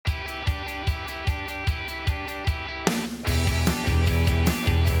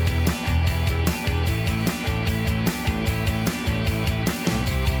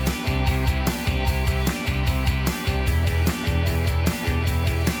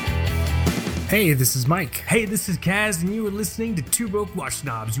Hey, this is Mike. Hey, this is Kaz, and you are listening to Two Broke Watch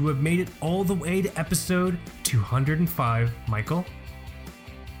Snobs. You have made it all the way to episode 205. Michael,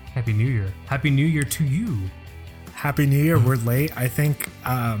 Happy New Year. Happy New Year to you. Happy New Year. We're late. I think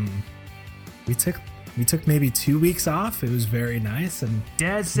we took maybe 2 weeks off. It was very nice. And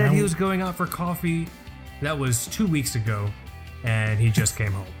Dad said he was going out for coffee. That was 2 weeks ago, and he just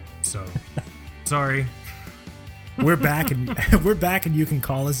came home. So, sorry. We're back, and you can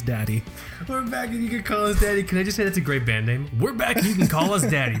call us Daddy. We're back, and you can call us Daddy. Can I just say that's a great band name? We're back, and you can call us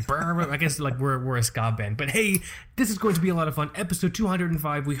Daddy. I guess like we're a ska band, but hey, this is going to be a lot of fun. Episode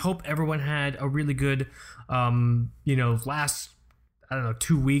 205. We hope everyone had a really good, last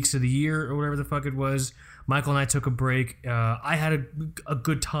 2 weeks of the year or whatever the fuck it was. Michael and I took a break. I had a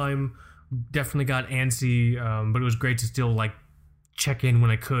good time. Definitely got antsy, but it was great to still check in when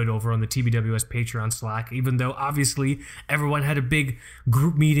I could over on the TBWS Patreon Slack, even though obviously everyone had a big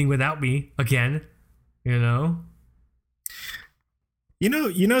group meeting without me again,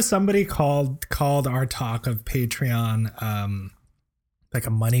 somebody called our talk of Patreon like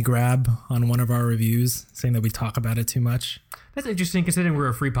a money grab on one of our reviews, saying that we talk about it too much. That's interesting considering we're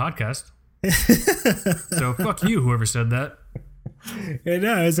a free podcast. So fuck you, whoever said that. It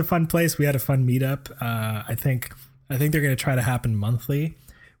was a fun place. We had a fun meetup. I think they're going to try to happen monthly.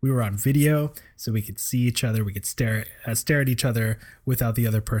 We were on video, so we could see each other. We could stare at each other without the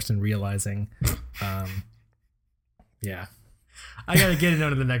other person realizing. Yeah. I got to get in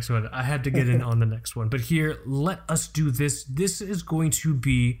on the next one. I had to get in on the next one. But here, let us do this. This is going to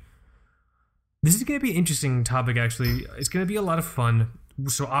be an interesting topic, actually. It's going to be a lot of fun.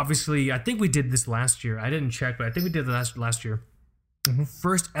 So obviously, I think we did this last year. I didn't check, but I think we did the last year. Mm-hmm.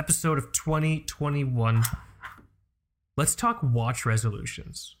 First episode of 2021. Let's talk watch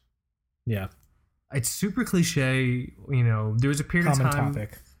resolutions. Yeah. It's super cliche. There was a period of time. Common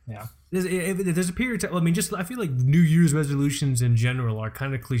topic. Yeah. There's a period of time. I feel like New Year's resolutions in general are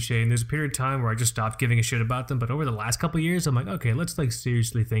kind of cliche. And there's a period of time where I just stopped giving a shit about them. But over the last couple of years, I'm like, okay, let's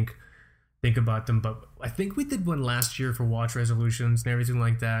seriously think about them. But I think we did one last year for watch resolutions and everything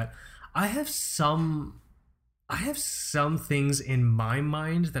like that. I have some things in my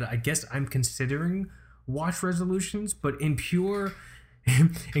mind that I guess I'm considering watch resolutions, but in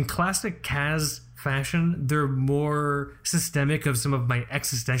classic Kaz fashion, they're more systemic of some of my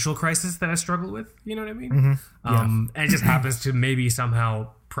existential crisis that I struggle with. You know what I mean? Mm-hmm. Yeah. And it just happens to maybe somehow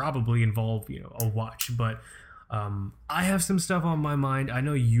probably involve a watch, but I have some stuff on my mind. I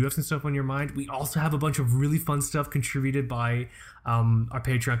know you have some stuff on your mind. We also have a bunch of really fun stuff contributed by our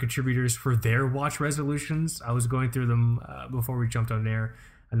Patreon contributors for their watch resolutions. I was going through them before we jumped on air.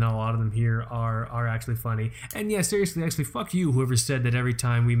 I know a lot of them here are actually funny. And yeah, seriously, actually, fuck you, whoever said that every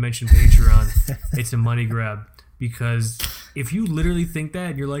time we mention Patreon, it's a money grab. Because if you literally think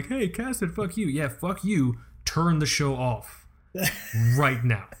that and you're like, hey, Cass said fuck you. Yeah, fuck you. Turn the show off right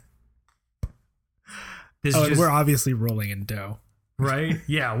now. We're obviously rolling in dough. Right?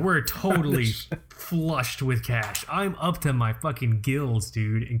 Yeah, we're totally flushed with cash. I'm up to my fucking gills,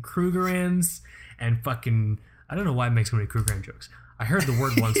 dude. And Krugerrands and fucking... I don't know why I make so many Krugerrand jokes. I heard the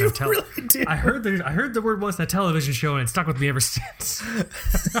word once. I heard the word once on a television show, and it stuck with me ever since.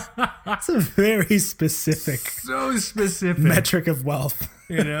 That's a very specific, metric of wealth.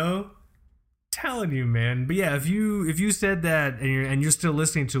 Telling you, man. But yeah, if you said that and you're still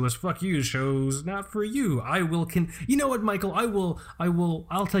listening to us, fuck you. The show's not for you. I will. You know what, Michael? I'll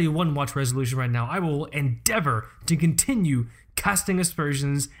tell you one watch resolution right now. I will endeavor to continue casting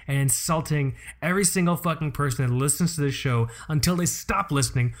aspersions and insulting every single fucking person that listens to this show until they stop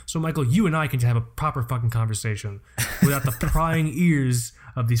listening. So, Michael, you and I can have a proper fucking conversation without the prying ears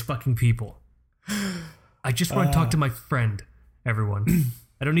of these fucking people. I just want to talk to my friend, everyone.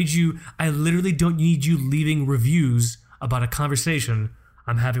 I literally don't need you leaving reviews about a conversation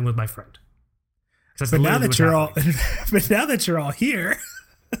I'm having with my friend. But now that you're all here,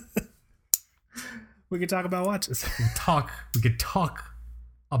 we could talk about watches. We could talk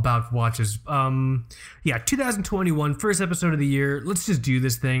about watches. 2021, first episode of the year. Let's just do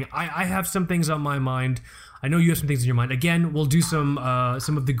this thing. I have some things on my mind. I know you have some things in your mind. Again, we'll do some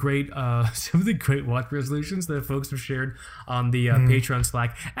of the great watch resolutions that folks have shared on the Patreon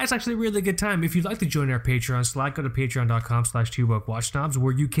Slack. That's actually a really good time. If you'd like to join our Patreon Slack, go to patreon.com/twobroke-watchsnobs,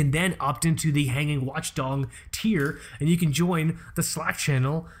 where you can then opt into the Hanging Watchdog tier, and you can join the Slack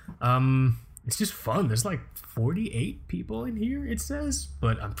channel. It's just fun. There's 48 people in here, it says,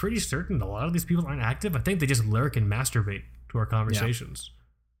 but I'm pretty certain a lot of these people aren't active. I think they just lurk and masturbate to our conversations. Yeah.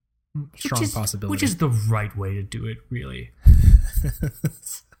 Strong possibility. Which is the right way to do it, really.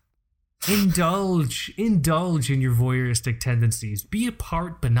 Indulge in your voyeuristic tendencies. Be a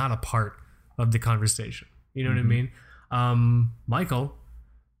part, but not a part of the conversation. You know what I mean? Michael,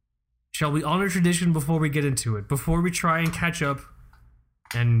 shall we honor tradition before we get into it? Before we try and catch up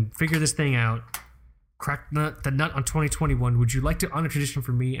and figure this thing out, crack the nut on 2021, would you like to honor tradition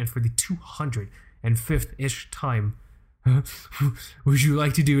for me and for the 205th-ish time? Would you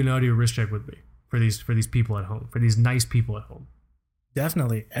like to do an audio wrist check with me for these people at home, for these nice people at home?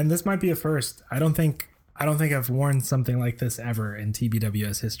 Definitely. And this might be a first. I don't think I've worn something like this ever in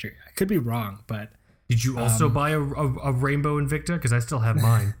TBWS history. I could be wrong, but did you also buy a Rainbow Invicta? Because I still have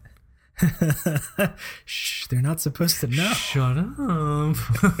mine. Shh, they're not supposed to know. Shut up.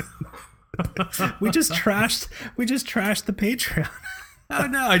 We just trashed the Patreon. Oh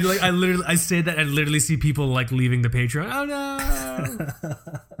no! I say that and literally see people like leaving the Patreon. Oh no!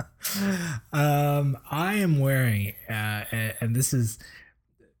 I am wearing, and this is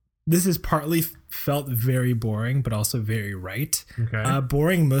partly felt very boring, but also very right. Okay.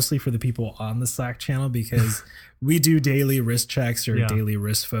 Boring mostly for the people on the Slack channel because we do daily wrist checks or daily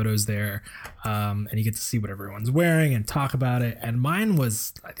wrist photos there, and you get to see what everyone's wearing and talk about it. And mine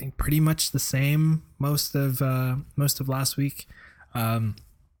was, I think, pretty much the same most of last week.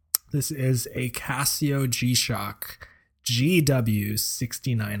 This is a Casio G-Shock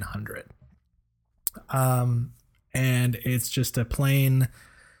GW6900. And it's just a plain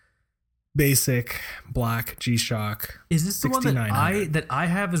basic black G-Shock. Is this the one that I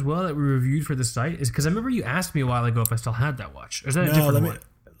have as well that we reviewed for the site? Is because I remember you asked me a while ago if I still had that watch. Or is that a different one?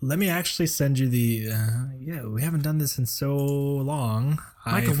 Let me actually send you the. We haven't done this in so long.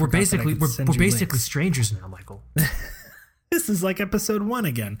 Michael, we're basically strangers now, Michael. This is like episode 1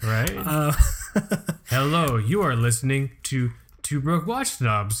 again, right? Hello, you are listening to Two Broke Watch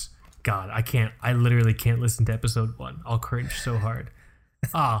Snobs. God, I literally can't listen to episode 1. I'll cringe so hard.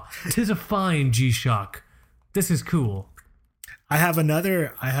 Tis a fine G-Shock. This is cool.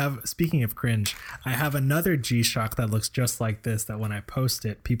 Speaking of cringe, I have another G-Shock that looks just like this, that when I post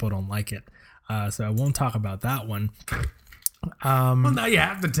it, people don't like it. So I won't talk about that one. Well, now you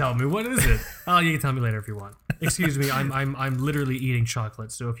have to tell me. What is it? You can tell me later if you want. Excuse me, I'm literally eating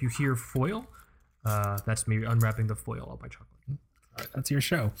chocolate. So if you hear foil, that's me unwrapping the foil of my chocolate. That's your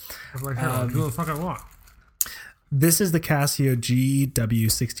show. That's my show. Do the fuck I want. This is the Casio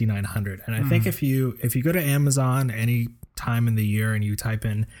GW6900, and I think if you go to Amazon any time in the year and you type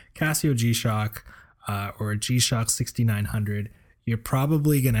in Casio G-Shock or G-Shock 6900, you're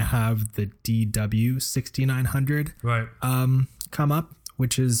probably gonna have the DW6900 right come up,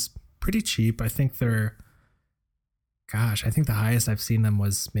 which is pretty cheap. I think the highest I've seen them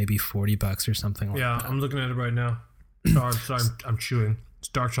was maybe $40 or something like that. Yeah, I'm looking at it right now. Sorry, I'm chewing. It's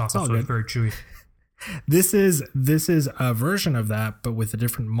dark chocolate, so it's very chewy. This is a version of that, but with a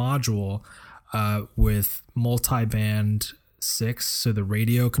different module, with multi-band 6, so the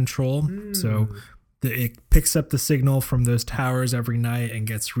radio control. So it picks up the signal from those towers every night and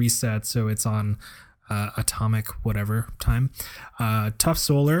gets reset, so it's on atomic whatever time. Tough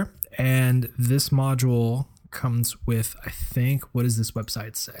solar, and this module comes with, I think, what does this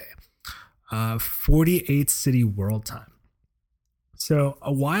website say? 48 city world time. So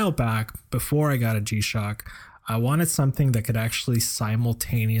a while back, before I got a G-Shock, I wanted something that could actually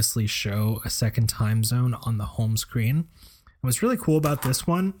simultaneously show a second time zone on the home screen. And what's really cool about this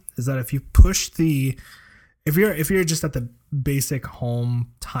one is that if you push if you're just at the basic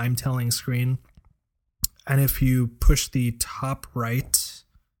home time telling screen, and if you push the top right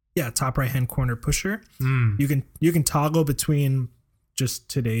hand corner pusher, you can toggle between just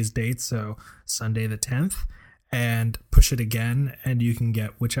today's date, so Sunday the 10th, and push it again, and you can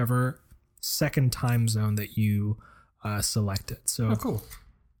get whichever second time zone that you selected. So cool.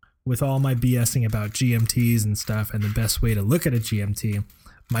 With all my BSing about GMTs and stuff and the best way to look at a GMT,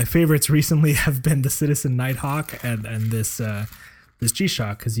 my favorites recently have been the Citizen Nighthawk and this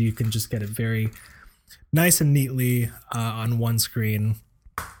G-Shock, because you can just get it very nice and neatly on one screen.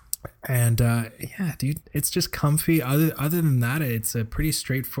 And yeah, dude, it's just comfy. Other than that, it's a pretty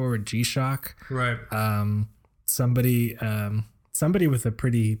straightforward G-Shock. Right. Somebody with a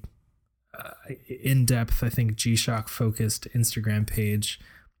pretty in-depth, I think, G-Shock focused Instagram page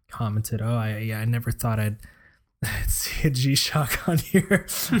commented, I never thought I'd see a G-Shock on your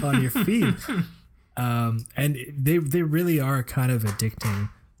feed. And they really are kind of addicting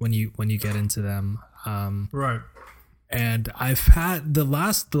when you get into them. Right. And I've had the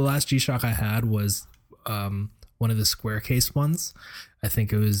last G-Shock I had was one of the square case ones. I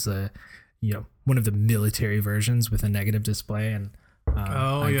think it was one of the military versions with a negative display, and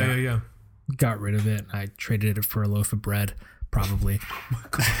got rid of it. I traded it for a loaf of bread, probably.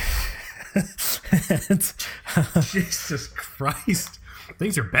 And, Jesus Christ.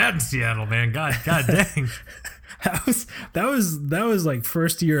 Things are bad in Seattle, man. God dang. that was like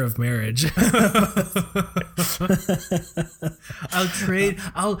first year of marriage.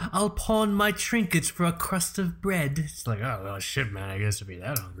 I'll pawn my trinkets for a crust of bread. It's like, oh well, shit, man. I guess I'd be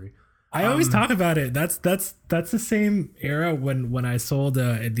that hungry. I always talk about it. That's the same era when I sold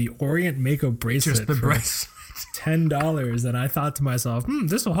the Orient Mako bracelet Just the for bracelet. $10, and I thought to myself,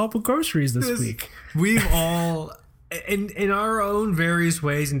 this will help with groceries this week. We've all, in our own various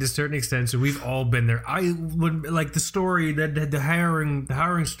ways and to a certain extent, so we've all been there. I would like the story that the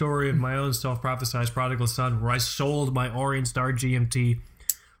harrowing story of my own self-prophesized prodigal son, where I sold my Orient Star GMT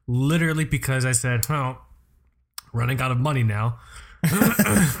literally because I said, well, running out of money now.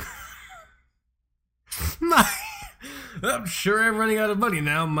 I'm sure I'm running out of money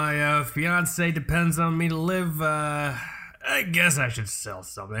now. My fiance depends on me to live. I guess I should sell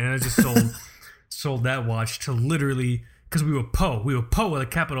something. And I just sold that watch to literally, because we were po with a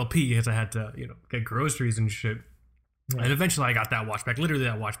capital P, because I had to get groceries and shit. Yeah. And eventually I got that watch back. Literally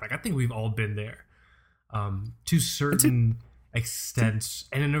that watch back. I think we've all been there, to certain extents.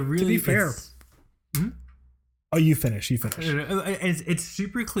 And in a really, to be fair. Oh, you finish. It's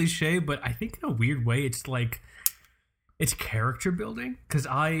super cliche, but I think in a weird way, it's like, it's character building. Because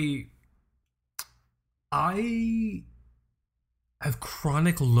I have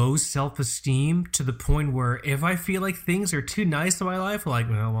chronic low self-esteem to the point where if I feel like things are too nice in my life, like,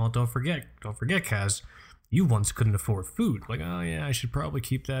 well, don't forget, Kaz, you once couldn't afford food. Like, oh yeah, I should probably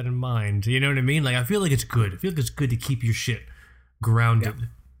keep that in mind. You know what I mean? Like, I feel like it's good. I feel like it's good to keep your shit grounded,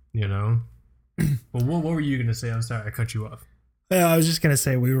 Well, what were you going to say? I'm sorry, I cut you off. I was just going to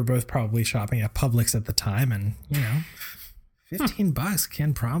say we were both probably shopping at Publix at the time, and, $15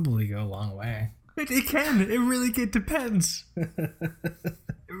 can probably go a long way. It can. It depends. It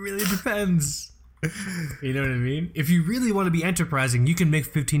really depends. You know what I mean? If you really want to be enterprising, you can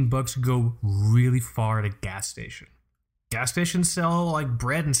make $15 go really far at a gas station. Gas stations sell like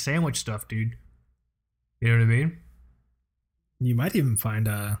bread and sandwich stuff, dude. You know what I mean? You might even find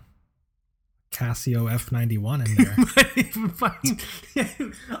a Casio F91 in there. Might even find,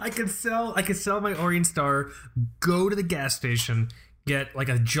 I could sell my Orient Star, go to the gas station, get like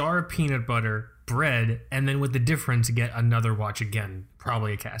a jar of peanut butter, bread, and then with the difference get another watch again,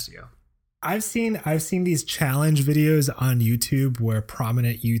 probably a Casio. I've seen these challenge videos on YouTube where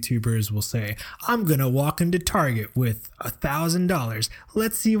prominent YouTubers will say, I'm gonna walk into Target with $1,000.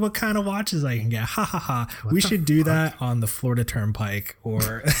 Let's see what kind of watches I can get. Ha ha ha. We should do that on the Florida Turnpike,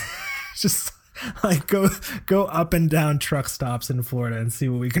 or just like go up and down truck stops in Florida and see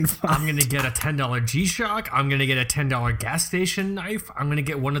what we can find. I'm gonna get a $10 G-Shock. I'm gonna get a $10 gas station knife. I'm gonna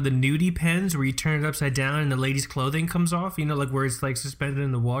get one of the nudie pens where you turn it upside down and the lady's clothing comes off. Like where it's like suspended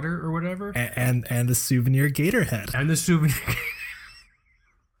in the water or whatever. And the souvenir gator head. And the souvenir.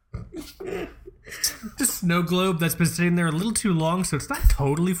 The snow globe that's been sitting there a little too long, so it's not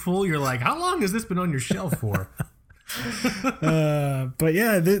totally full. You're like, how long has this been on your shelf for? But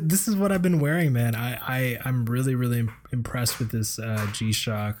yeah, this is what I've been wearing, man. I'm really, really impressed with this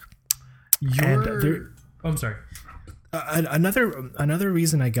G-Shock. I'm sorry. Another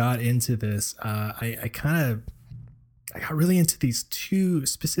reason I got into this, I got really into these two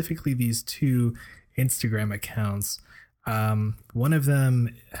Instagram accounts. One of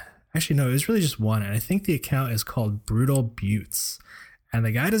them, actually no, it was really just one, and I think the account is called Brutal Buttes. And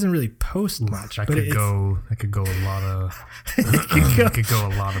the guy doesn't really post much. I could go a lot of. It could go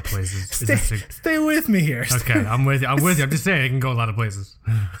a lot of places. Stay with me here. Okay, I'm with you. I'm just saying it can go a lot of places.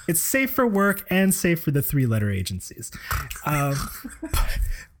 It's safe for work and safe for the 3-letter agencies.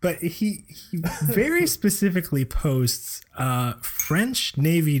 But he very specifically posts French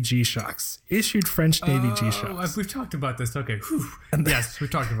Navy G-Shocks, issued French Navy G-Shocks. We've talked about this. Okay. Yes,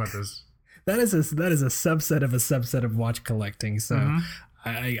 we've talked about this. That is a subset of watch collecting. So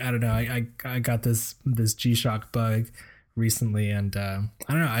I don't know. I got this G-Shock bug recently, and I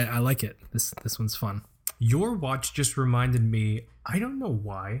don't know. I like it. This one's fun. Your watch just reminded me. I don't know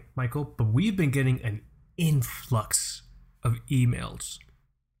why, Michael, but we've been getting an influx of emails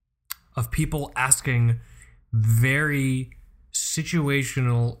of people asking very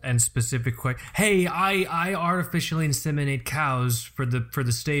situational and specific questions. Hey, I artificially inseminate cows for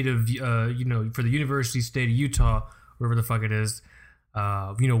the state of for the University State of Utah, wherever the fuck it is.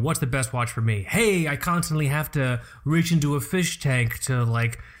 What's the best watch for me? Hey, I constantly have to reach into a fish tank to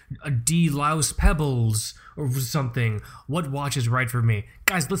like delouse pebbles or something. What watch is right for me?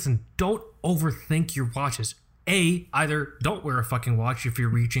 Guys, listen, don't overthink your watches. Either don't wear a fucking watch if you're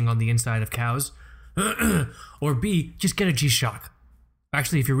reaching on the inside of cows, or B, just get a G-Shock.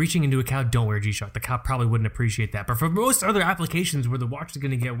 Actually, if you're reaching into a cow, don't wear G-Shock. The cow probably wouldn't appreciate that. But for most other applications where the watch is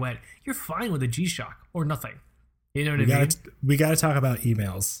going to get wet, you're fine with a G-Shock or nothing. You know what I mean? We got to talk about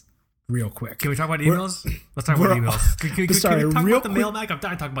emails real quick. Can we talk about emails? Let's talk about emails. Can we talk about the mailbag? I'm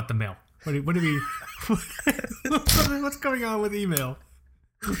dying to talk about the mail. What do we... What's going on with email?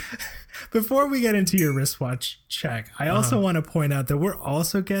 Before we get into your wristwatch check, I also want to point out that we're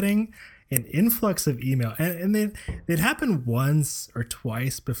also getting an influx of email, and it happened once or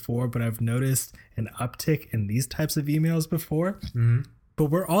twice before, but I've noticed an uptick in these types of emails before. Mm-hmm. But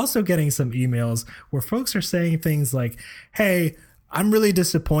we're also getting some emails where folks are saying things like, hey, I'm really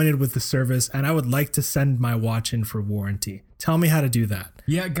disappointed with the service and I would like to send my watch in for warranty. Tell me how to do that.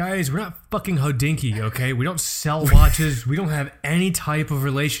 Yeah, guys, we're not fucking Hodinkee, okay? We don't sell watches. We don't have any type of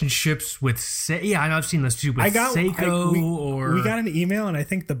relationships with I know I've seen this too, with Seiko we got an email and I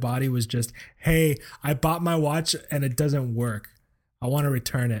think the body was just, hey, I bought my watch and it doesn't work. I want to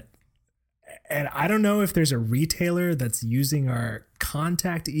return it. And I don't know if there's a retailer that's using our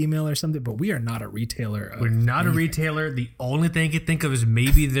contact email or something, but we are not a retailer. We're not a retailer. The only thing I could think of is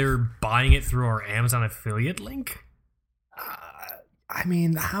maybe they're buying it through our Amazon affiliate link. I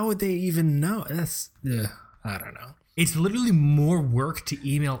mean, how would they even know? I don't know. It's literally more work to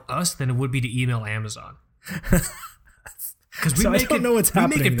email us than it would be to email Amazon. Because I don't know what's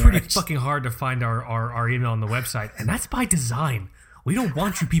happening. We make it pretty fucking hard to find our email on the website, and that's by design. We don't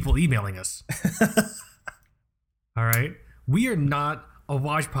want you people emailing us. All right? We are not a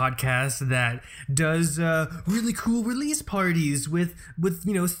watch podcast that does really cool release parties with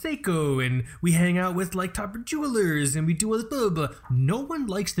Seiko, and we hang out with like Topper Jewelers, and we do all this blah, blah, blah. No one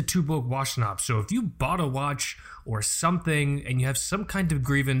likes the Two Broke Watch Snobs. So if you bought a watch or something and you have some kind of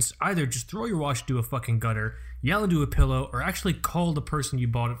grievance, either just throw your watch into a fucking gutter, yell into a pillow, or actually call the person you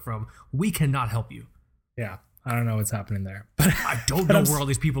bought it from. We cannot help you. Yeah. I don't know what's happening there. I don't know where all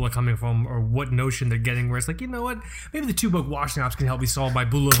these people are coming from or what notion they're getting where it's like, you know what? Maybe the Two Broke Watch Snobs can help me solve my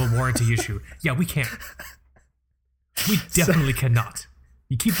blue level warranty issue. Yeah, we can't. We definitely cannot.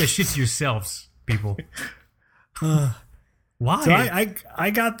 You keep that shit to yourselves, people. Why? So I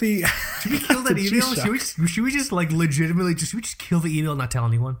got the... Should we kill that email? Should we just like legitimately should we just kill the email and not tell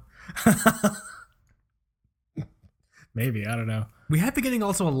anyone? Maybe, I don't know. We have been getting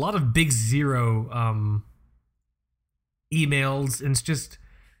also a lot of big zero emails, and it's just,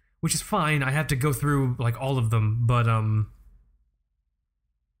 which is fine. I have to go through like all of them, but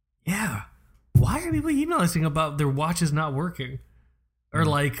yeah. Why are people emailing about their watches not working? Or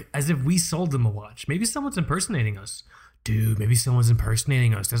like as if we sold them a watch. Maybe someone's impersonating us. Dude, maybe someone's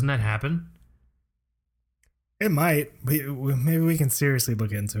impersonating us. Doesn't that happen? It might. Maybe we can seriously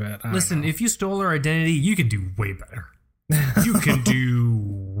look into it. Listen, if you stole our identity, you can do way better. You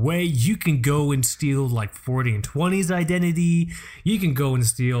can go and steal like 40 and 20's identity. You can go and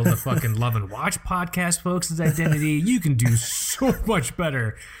steal the fucking Love and Watch podcast folks' identity. You can do so much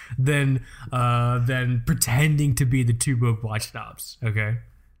better than pretending to be the Two Broke Watch Snobs. Okay,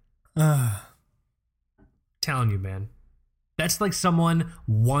 telling you, man, that's like someone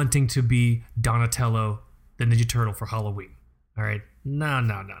wanting to be Donatello, the Ninja Turtle, for Halloween. All right, no.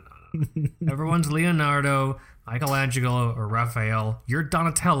 Everyone's Leonardo, Michelangelo, or Raphael. You're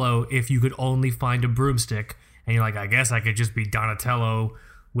Donatello if you could only find a broomstick. And you're like, I guess I could just be Donatello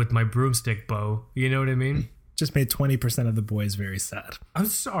with my broomstick bow. You know what I mean? Just made 20% of the boys very sad. I'm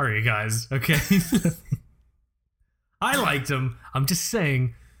sorry, guys. Okay. I liked him. I'm just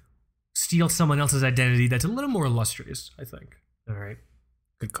saying, steal someone else's identity that's a little more illustrious, I think. All right.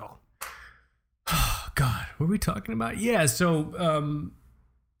 Good call. Oh, God. What were we talking about? Yeah, so,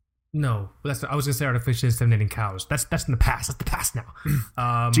 no, I was gonna say artificially inseminating cows. That's in the past. That's the past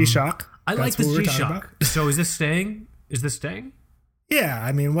now. G-Shock. I like this G-Shock. So is this staying? Yeah,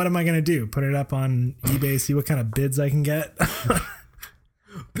 I mean, what am I gonna do? Put it up on eBay, see what kind of bids I can get?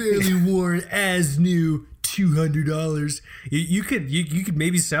 Barely worn as new, $200. You could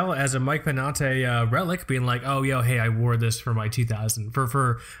maybe sell it as a Mike Penate relic, being like, oh yo, hey, I wore this for my 2000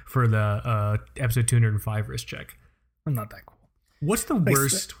 for the episode 205 wrist check. I'm not that cool. What's the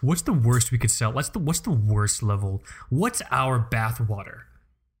worst? What's the worst we could sell? What's the worst level? What's our bath water?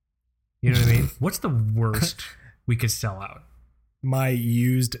 You know what I mean? What's the worst we could sell out? My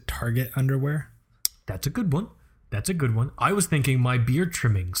used Target underwear. That's a good one. I was thinking my beard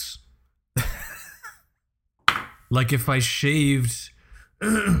trimmings. Like if I shaved,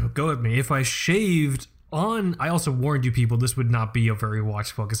 go at me. If I shaved on, I also warned you people this would not be a very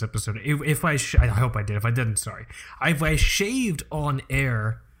watch focus episode. I hope I did. If I didn't, sorry. If I shaved on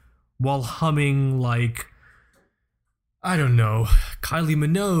air while humming like I don't know, Kylie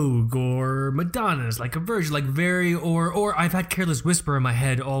Minogue or Madonna's, like a version, like very, or I've had Careless Whisper in my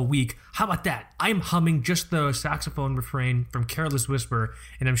head all week. How about that? I'm humming just the saxophone refrain from Careless Whisper,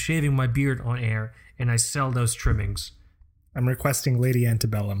 and I'm shaving my beard on air, and I sell those trimmings. I'm requesting Lady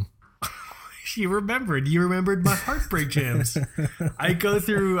Antebellum. You remembered my heartbreak jams. I go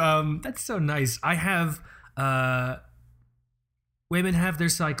through, that's so nice. I have, women have their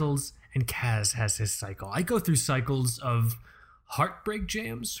cycles, and Kaz has his cycle. I go through cycles of heartbreak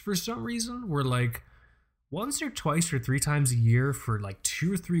jams for some reason, where like once or twice or three times a year for like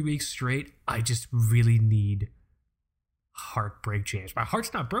 2 or 3 weeks straight, I just really need heartbreak jams. My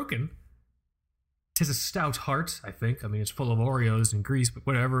heart's not broken. Tis a stout heart, I think. I mean, it's full of Oreos and grease, but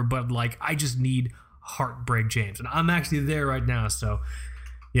whatever. But like, I just need heartbreak jams, and I'm actually there right now. So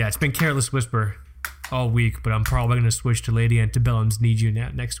yeah, it's been Careless Whisper all week, but I'm probably going to switch to Lady Antebellum's Need You Now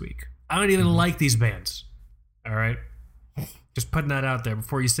next week. I don't even like these bands. All right? Just putting that out there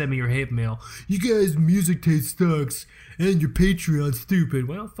before you send me your hate mail. You guys' music taste sucks, and your Patreon's stupid.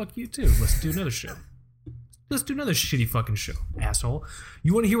 Well, fuck you too. Let's do another show. Let's do another shitty fucking show, asshole.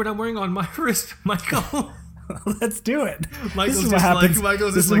 You want to hear what I'm wearing on my wrist, Michael? Let's do it. Michael's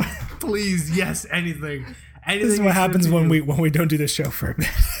just like, please, yes, anything. This is what happens when we don't do the show for a bit.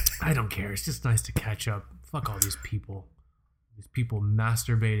 I don't care. It's just nice to catch up. Fuck all these people. These people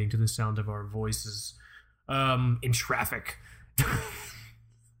masturbating to the sound of our voices in traffic.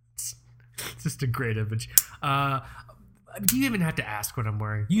 It's just a great image. Do you even have to ask what I'm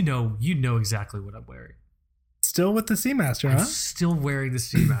wearing? You know exactly what I'm wearing. Still with the Seamaster, huh? I'm still wearing the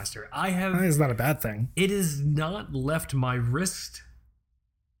Seamaster. I think it's not a bad thing. It has not left my wrist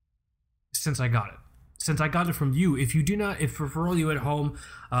since I got it. Since I got it from you. If you do not, if for all you at home,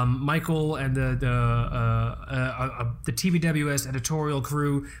 Michael and the TBWS editorial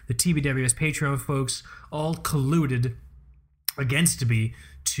crew, the TBWS Patreon folks, all colluded against me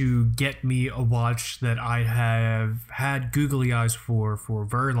to get me a watch that I have had googly eyes for a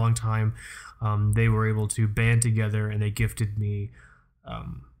very long time. They were able to band together and they gifted me,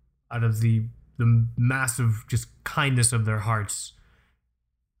 out of the massive just kindness of their hearts,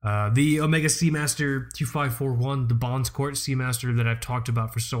 the Omega Seamaster 2541, the Bonds Court Seamaster that I've talked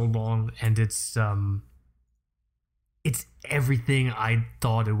about for so long, and it's everything I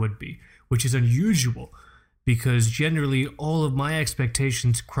thought it would be, which is unusual because generally all of my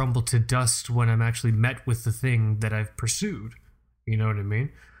expectations crumble to dust when I'm actually met with the thing that I've pursued. You know what I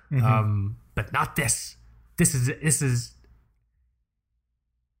mean? Mm-hmm. But not this. This is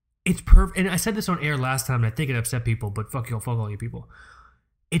it's perfect. And I said this on air last time, and I think it upset people, but fuck all you people.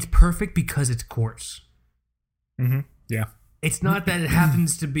 It's perfect because it's quartz. Mm-hmm. Yeah. It's not that it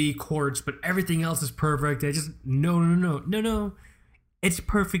happens to be quartz, but everything else is perfect. I just, no. It's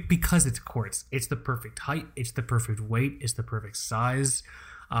perfect because it's quartz. It's the perfect height. It's the perfect weight. It's the perfect size.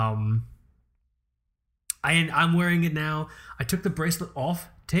 I'm wearing it now. I took the bracelet off.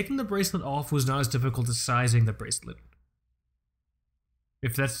 Taking the bracelet off was not as difficult as sizing the bracelet.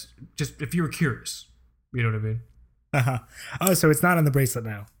 If you were curious, you know what I mean? Uh-huh. Oh, so it's not on the bracelet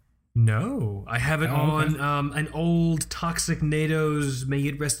now. No, I have it on an old Toxic NATO's May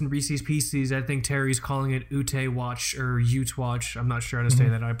It Rest in Reese's Pieces. I think Terry's calling it Ute watch or Ute watch. I'm not sure how to say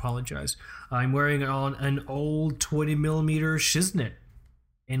that. I apologize. I'm wearing it on an old 20 millimeter Shiznit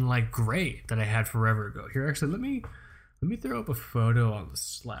in like gray that I had forever ago. Here, actually, let me throw up a photo on the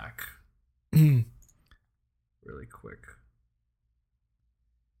Slack really quick.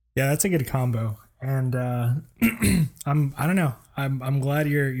 Yeah, that's a good combo. And I don't know. I'm glad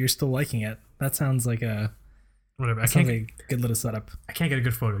you're still liking it. That sounds like a whatever. Sounds like a good little setup. I can't get a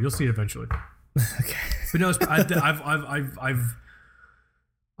good photo. You'll see it eventually. Okay. But no,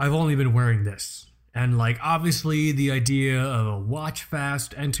 I've only been wearing this, and like obviously the idea of a watch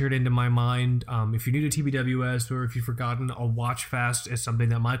fast entered into my mind. If you're new to TBWS or if you've forgotten, a watch fast is something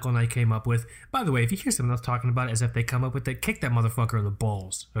that Michael and I came up with. By the way, if you hear someone else talking about it as if they come up with it, kick that motherfucker in the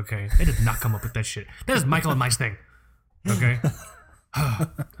balls. Okay, they did not come up with that shit. That is Michael and Mike's thing. Okay.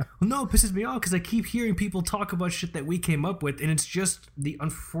 Well, no, it pisses me off because I keep hearing people talk about shit that we came up with, and it's just the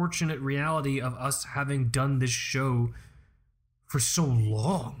unfortunate reality of us having done this show for so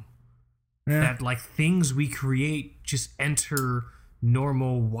long. Yeah. That like things we create just enter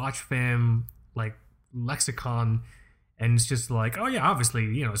normal watch fam like lexicon, and it's just like, oh yeah, obviously,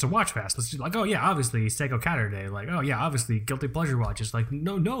 you know, it's a watch fast. Let's just like, oh yeah, obviously Seiko Saturday. Like, oh yeah, obviously guilty pleasure watches. Like,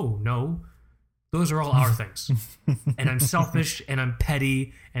 no. Those are all our things. And I'm selfish and I'm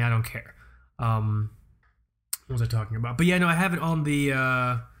petty and I don't care. What was I talking about? But yeah, no, I have it on the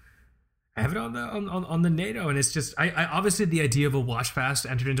I have it on the NATO, and it's just I obviously the idea of a watch fast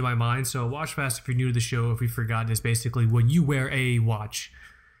entered into my mind. So a watch fast, if you're new to the show, if you've forgotten, is basically when you wear a watch,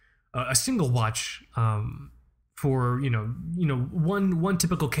 a single watch, for one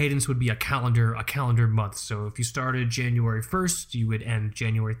typical cadence would be a calendar month. So if you started January 1st, you would end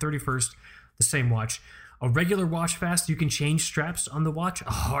January 31st, the same watch. A regular watch fast, you can change straps on the watch. A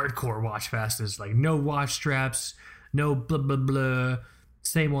hardcore watch fast is like no watch straps, no blah blah blah.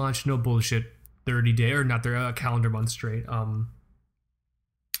 Same watch, no bullshit. 30-day or not, they're a calendar month straight. The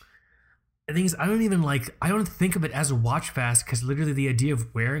thing is, I don't think of it as a watch fast because literally the idea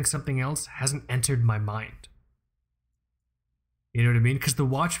of wearing something else hasn't entered my mind. You know what I mean? Because the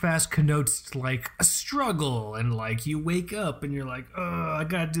watch fast connotes like a struggle and like you wake up and you're like, oh, I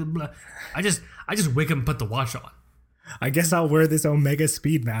gotta do blah. I just wake up and put the watch on. I guess I'll wear this Omega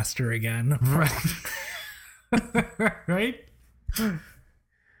Speedmaster again. Right. Right?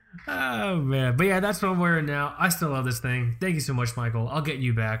 Oh man, but yeah, that's what I'm wearing now. I still love this thing. Thank you so much, Michael. I'll get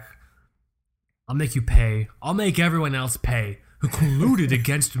you back. I'll make you pay. I'll make everyone else pay who colluded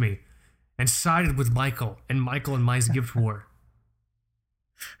against me and sided with Michael and Mai's gift war.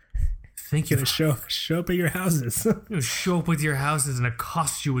 Thank you. Show up at your houses. Show up with your houses and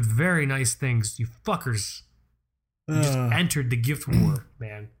accost you with very nice things. You fuckers. You just entered the gift war,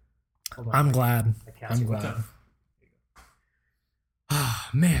 man. Hold on. I'm glad. I'm glad. Oh,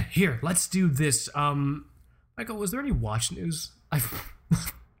 man, here, let's do this. Michael, was there any watch news?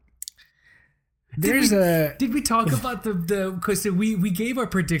 Did we talk about because we gave our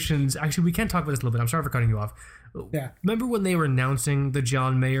predictions. Actually, we can talk about this a little bit. I'm sorry for cutting you off. Yeah. Remember when they were announcing the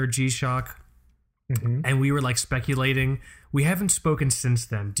John Mayer G-Shock? Mm-hmm. And we were like speculating. We haven't spoken since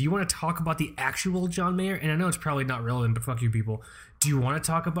then. Do you want to talk about the actual John Mayer? And I know it's probably not relevant, but fuck you people. Do you want to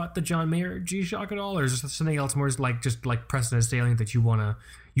talk about the John Mayer G-Shock at all, or is there something else more like just like precedent salient that you wanna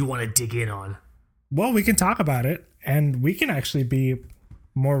dig in on? Well, we can talk about it, and we can actually be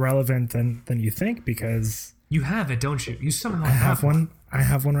more relevant than you think because you have it, don't you? You somehow have one. I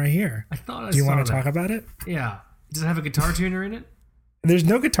have one right here. I thought I saw Do you want to that. talk about it? Yeah. Does it have a guitar tuner in it? There's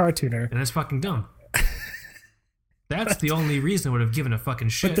no guitar tuner, and that's fucking dumb. That's the only reason I would have given a fucking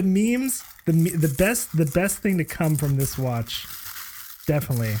shit. But the memes, the best thing to come from this watch,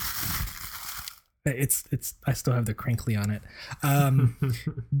 definitely. It's I still have the crinkly on it.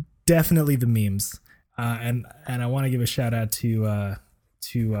 Definitely the memes. And I want to give a shout out to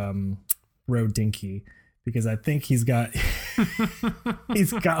Road Dinky because I think he's got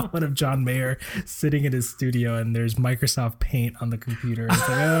one of John Mayer sitting in his studio and there's Microsoft Paint on the computer. And it's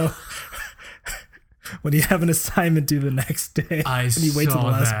like, oh, when you have an assignment due the next day, and you wait till the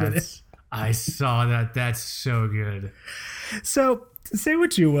last minute. I saw that. That's so good. So say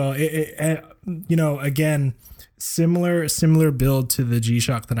what you will, again, similar build to the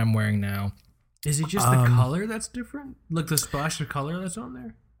G-Shock that I'm wearing now. Is it just the color that's different? Like the splash of color that's on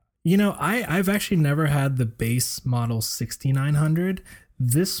there? I've actually never had the base model 6900.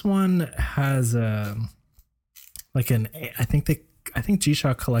 This one has I think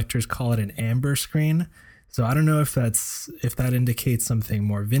G-Shock collectors call it an amber screen. So I don't know if that indicates something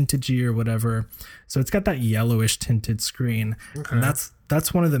more vintagey or whatever. So it's got that yellowish tinted screen. Okay. And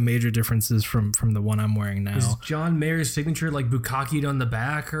that's one of the major differences from the one I'm wearing now. Is John Mayer's signature like bukkakied on the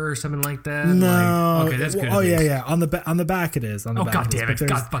back or something like that? No. Okay, that's good. Oh yeah. On the back it is. On the back God damn it.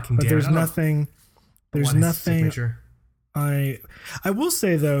 God fucking damn it. But there's nothing. There's nothing. Signature. I will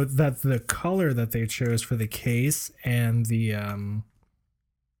say though that the color that they chose for the case and the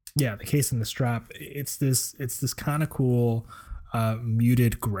case and the strap, it's this kind of cool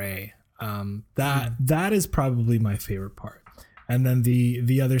muted gray. That is probably my favorite part. And then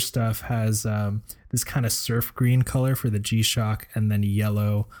the other stuff has this kind of surf green color for the G-Shock and then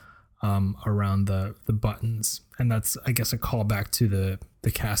yellow around the buttons. And that's, I guess, a callback to the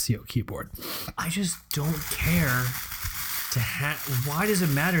Casio keyboard. I just don't care why does it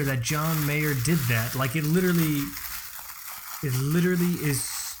matter that John Mayer did that? Like it literally is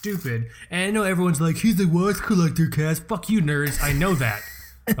stupid. And I know everyone's like, he's a watch collector, Cass. Fuck you, nerds. I know that.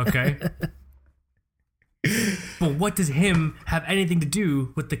 Okay? But what does him have anything to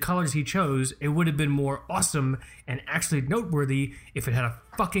do with the colors he chose? It would have been more awesome and actually noteworthy if it had a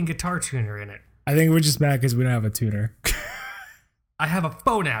fucking guitar tuner in it. I think we're just mad because we don't have a tuner. I have a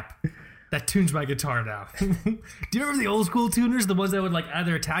phone app that tunes my guitar now. Do you remember the old school tuners? The ones that would like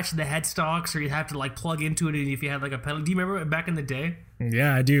either attach to the headstocks or you'd have to like plug into it if you had like a pedal. Do you remember it back in the day?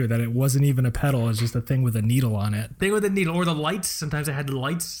 Yeah, I do. That it wasn't even a pedal. It's just a thing with a needle on it. Thing with a needle. Or the lights. Sometimes I had the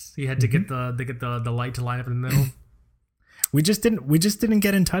lights. You had to get the light to line up in the middle. We just didn't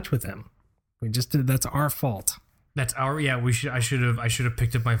get in touch with him. We just did. That's our fault. That's our I should have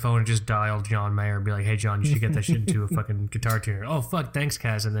picked up my phone and just dialed John Mayer and be like, hey John, you should get that shit into a fucking guitar tuner. Oh fuck, thanks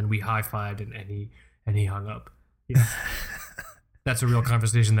Kaz, and then we high-fived and he hung up. Yeah. That's a real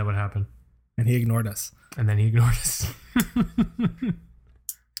conversation that would happen. And he ignored us. And then he ignored us.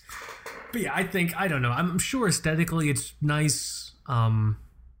 But yeah, I don't know. I'm sure aesthetically it's nice.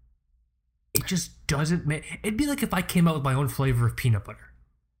 It just doesn't make. It'd be like if I came out with my own flavor of peanut butter.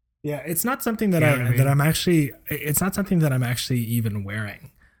 Yeah, it's not something that I'm actually. It's not something that I'm actually even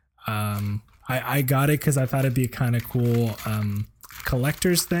wearing. I got it because I thought it'd be a kind of cool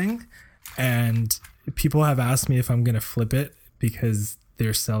collector's thing, and people have asked me if I'm gonna flip it because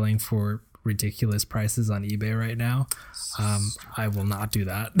they're selling for ridiculous prices on eBay right now. I will not do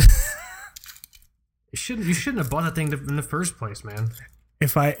that. You shouldn't have bought that thing in the first place, man.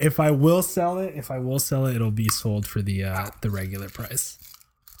 If I will sell it, it'll be sold for the regular price.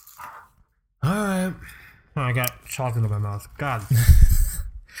 All right. Oh, I got chocolate in my mouth. God.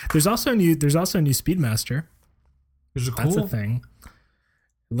 There's also a new Speedmaster. Is it cool? That's a thing.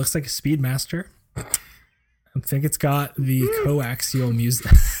 It looks like a Speedmaster. I think it's got the coaxial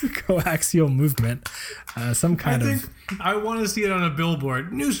movement. Some kind of. I want to see it on a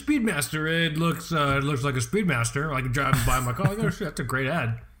billboard. New Speedmaster. It looks like a Speedmaster. I can drive by my car. Oh, shit, that's a great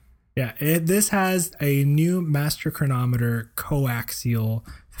ad. Yeah, this has a new master chronometer coaxial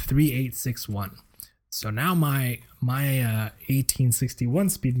 3861. So now my 1861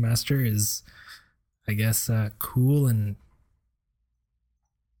 Speedmaster is, I guess, cool and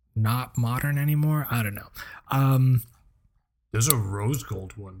not modern anymore. I don't know. There's a rose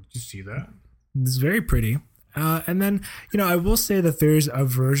gold one. Did you see that? It's very pretty. And then, I will say that there's a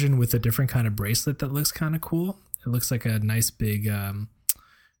version with a different kind of bracelet that looks kind of cool. It looks like a nice big,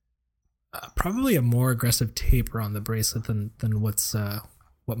 probably a more aggressive taper on the bracelet than what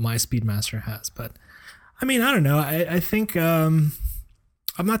my Speedmaster has. But I mean, I don't know. I think I'm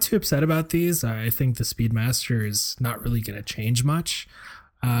not too upset about these. I think the Speedmaster is not really going to change much.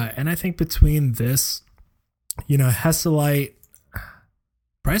 And I think between this, Hesalite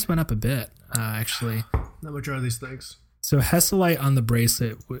price went up a bit, actually. How much are these things? So Hesalite on the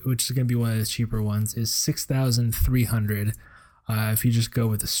bracelet, which is going to be one of the cheaper ones, is $6,300. If you just go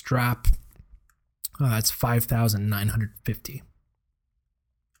with the strap, it's $5,950.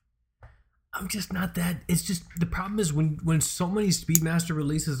 I'm just not that. It's just the problem is when so many Speedmaster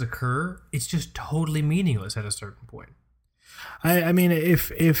releases occur, it's just totally meaningless at a certain point. I mean,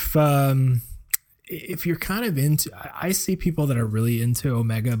 if you're kind of into, I see people that are really into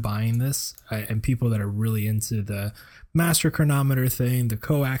Omega buying this, and people that are really into the master chronometer thing, the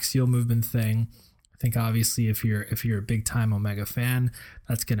coaxial movement thing. I think obviously if you're a big time Omega fan,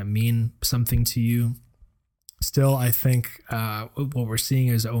 that's going to mean something to you. Still, I think what we're seeing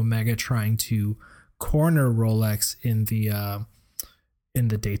is Omega trying to corner Rolex in the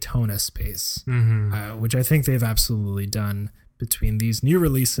Daytona space, which I think they've absolutely done between these new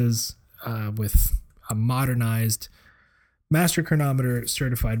releases with a modernized master chronometer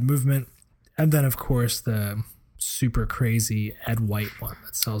certified movement, and then of course the super crazy Ed White one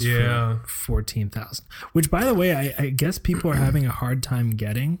that sells for $14,000. Which, by the way, I guess people are having a hard time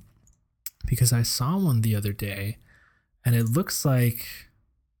getting, because I saw one the other day, and it looks like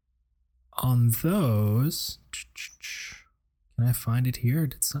on those. Can I find it here?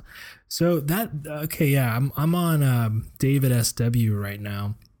 So that okay? Yeah, I'm on David SW right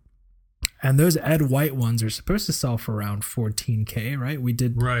now. And those Ed White ones are supposed to sell for around $14,000, right? We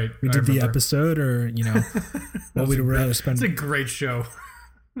did the episode, or what we'd rather spend. It's a great show.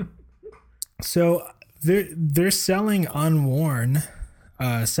 So they're selling unworn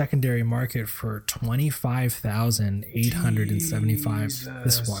secondary market for $25,875.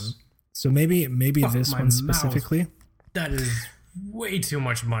 This one. So maybe this one specifically. That is way too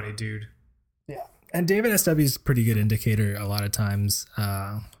much money, dude. Yeah, and David SW is a pretty good indicator a lot of times.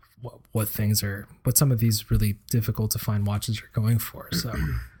 What some of these really difficult to find watches are going for. So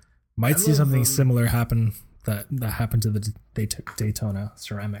might see something similar happen that happened to the Daytona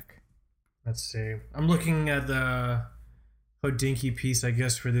ceramic. Let's see. I'm looking at the Hodinkee piece, I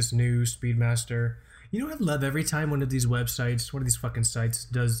guess, for this new Speedmaster. You know what I love? Every time one of these websites, one of these fucking sites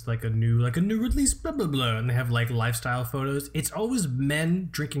does like a new release, blah, blah, blah, and they have like lifestyle photos, it's always men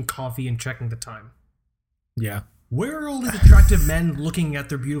drinking coffee and checking the time. Yeah. Where are all these attractive men looking at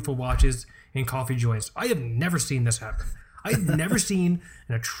their beautiful watches in coffee joints? I have never seen this happen. I have never seen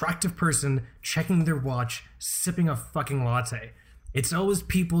an attractive person checking their watch, sipping a fucking latte. It's always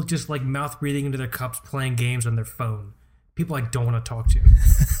people just like mouth breathing into their cups, playing games on their phone. People I don't want to talk to.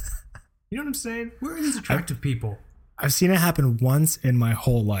 You know what I'm saying? Where are these people? I've seen it happen once in my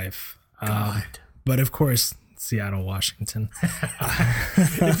whole life. God. But of course, Seattle, Washington.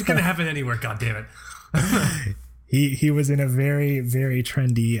 It's gonna happen anywhere. God damn it. He was in a very, very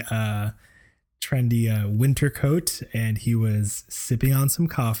trendy winter coat, and he was sipping on some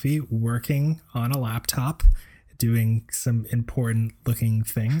coffee, working on a laptop, doing some important looking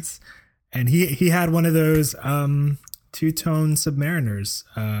things. And he had one of those two-tone Submariners,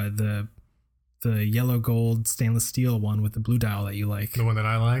 the yellow gold stainless steel one with the blue dial that you like. The one that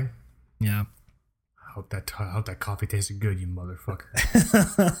I like. Yeah. I hope that coffee tasted good, you motherfucker.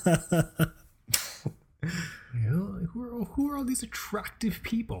 Who are all these attractive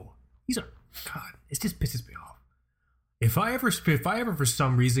people? God, it just pisses me off. If I ever for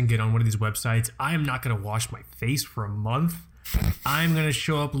some reason get on one of these websites, I am not gonna wash my face for a month. I'm gonna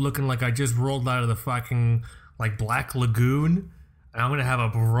show up looking like I just rolled out of the fucking like Black Lagoon. And I'm gonna have a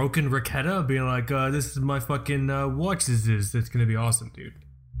broken raqueta, being like, "This is my fucking watch. This is. It's gonna be awesome, dude.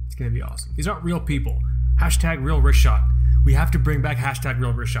 It's gonna be awesome." These aren't real people. Hashtag real wrist shot. We have to bring back hashtag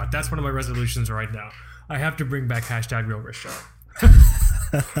real wrist shot. That's one of my resolutions right now. I have to bring back hashtag real wrist shot.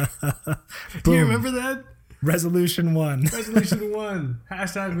 Do you remember that? Resolution 1. Resolution 1.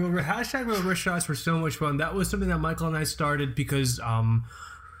 Hashtag real wrist shots were so much fun. That was something that Michael and I started because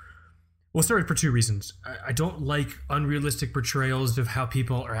well, started for 2 reasons. I don't like unrealistic portrayals of how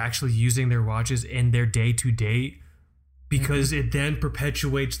people are actually using their watches in their day-to-day, because it then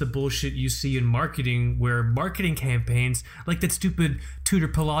perpetuates the bullshit you see in marketing, where marketing campaigns, like that stupid Tudor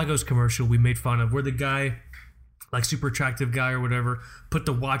Pelagos commercial we made fun of, where the guy, like super attractive guy or whatever, put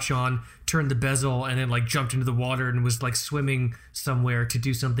the watch on, turned the bezel, and then like jumped into the water and was like swimming somewhere to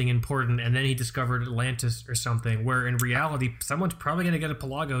do something important, and then he discovered Atlantis or something, where in reality someone's probably going to get a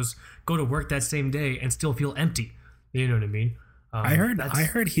Pelagos, go to work that same day, and still feel empty. You know what I mean? I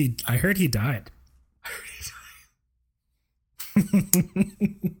heard he died.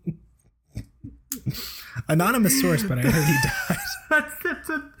 Anonymous source, but I heard he died.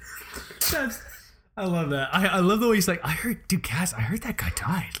 That's I love that. I love the way he's like, I heard that guy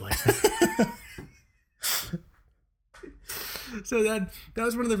died. Like, so that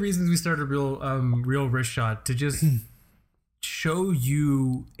was one of the reasons we started real wrist shot, to just show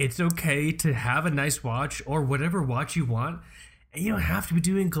you it's okay to have a nice watch or whatever watch you want, and you don't have to be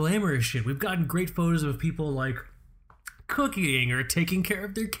doing glamorous shit. We've gotten great photos of people like cooking or taking care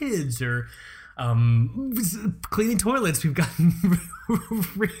of their kids or cleaning toilets. We've gotten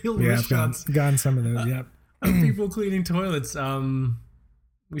real wrist shots. Gotten some of those. Yep. Of people cleaning toilets.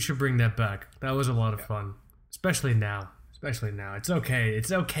 We should bring that back. That was a lot of fun, especially now. It's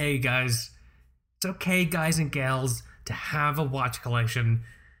okay, guys. It's okay, guys and gals, to have a watch collection,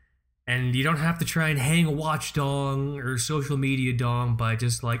 and you don't have to try and hang a watch dong or social media dong by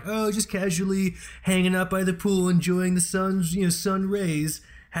just like, just casually hanging out by the pool, enjoying the sun rays.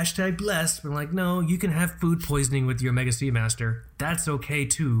 Hashtag blessed. But like, no, you can have food poisoning with your Omega Seamaster. That's okay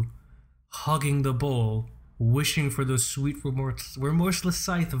too. Hugging the bowl, wishing for the sweet remorseless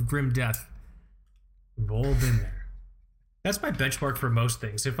scythe of grim death. We've all been there. That's my benchmark for most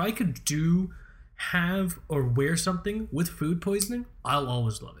things. If I could have or wear something with food poisoning, I'll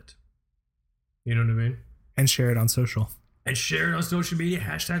always love it. You know what I mean? And share it on social. Media.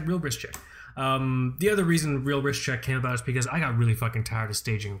 Hashtag real wrist check. The other reason Real Wrist Check came about is because I got really fucking tired of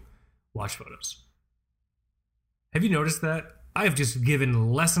staging watch photos. Have you noticed that? I've just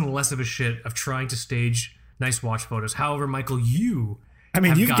given less and less of a shit of trying to stage nice watch photos. However, Michael, you've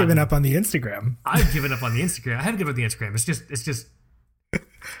given up on the Instagram. I've given up on the Instagram. I haven't given up the Instagram. It's just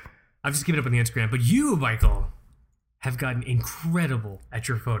I've just given up on the Instagram. But you, Michael, have gotten incredible at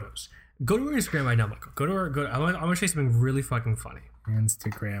your photos. Go to our Instagram right now, Michael. I'm gonna show you something really fucking funny.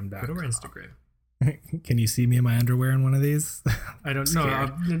 Instagram.com. Go to our Instagram. Can you see me in my underwear in one of these? I don't know.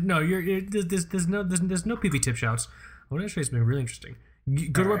 No, there's no PV tip shouts. I want to show you something really interesting.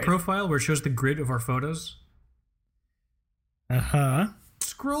 Go to our profile where it shows the grid of our photos.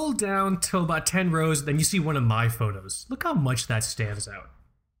 Scroll down till about 10 rows, then you see one of my photos. Look how much that stands out.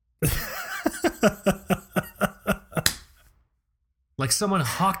 Like someone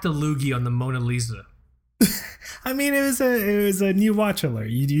hawked a loogie on the Mona Lisa. I mean, it was a new watch alert.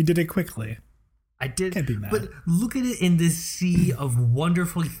 You did it quickly. I did. Can't be mad. But look at it in this sea of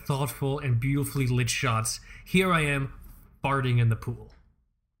wonderfully thoughtful and beautifully lit shots. Here I am, farting in the pool.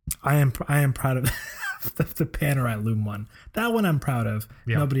 I am proud of the Panerai Lume one. That one I'm proud of.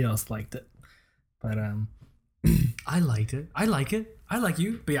 Yeah. Nobody else liked it, but I liked it. I like it. I like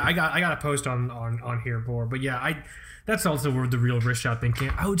you. But yeah, I got a post on here more. But yeah, that's also where the real wrist shot thing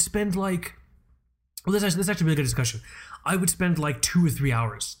came. I would spend like. Well, that's actually a really good discussion. I would spend like 2 or 3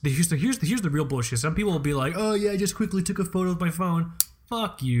 hours. Here's the real bullshit. Some people will be like, "Oh yeah, I just quickly took a photo with my phone."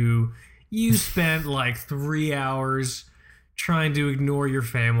 Fuck you. You spent like 3 hours trying to ignore your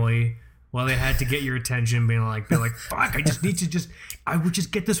family while they had to get your attention, being like, fuck, I would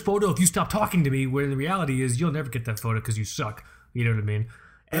just get this photo if you stop talking to me, where the reality is you'll never get that photo because you suck. You know what I mean?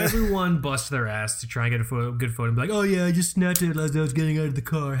 Everyone busts their ass to try and get a good photo and be like, oh yeah, I just snapped it as I was getting out of the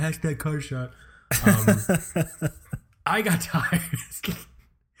car. Hashtag car shot. I got tired.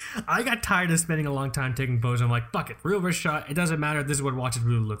 I got tired of spending a long time taking photos. I'm like, fuck it, real wrist shot. It doesn't matter. This is what watches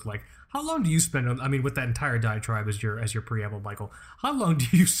really look like. How long do you spend on? I mean, with that entire diatribe as your preamble, Michael. How long do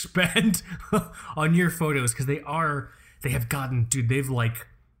you spend on your photos? Because they have gotten, dude.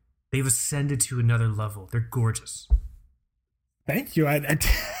 They've ascended to another level. They're gorgeous. Thank you. I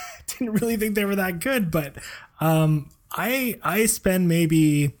didn't really think they were that good, but I spend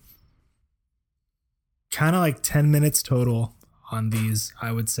maybe kind of like 10 minutes total on these,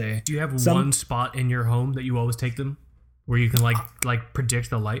 I would say. Do you have one spot in your home that you always take them, where you can like predict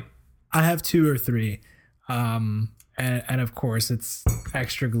the light? I have 2 or 3, and of course it's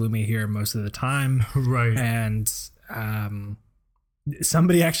extra gloomy here most of the time, right? And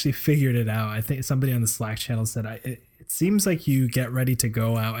somebody actually figured it out. I think somebody on the Slack channel said it seems like you get ready to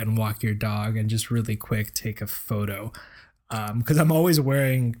go out and walk your dog and just really quick take a photo. Because I'm always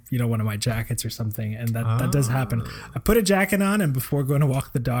wearing, one of my jackets or something, and that does happen. I put a jacket on, and before going to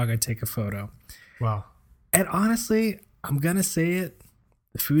walk the dog, I take a photo. Wow. And honestly, I'm gonna say it,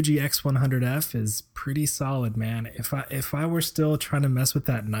 the Fuji X100F is pretty solid, man. If I were still trying to mess with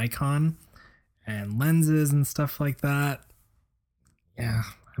that Nikon and lenses and stuff like that, yeah,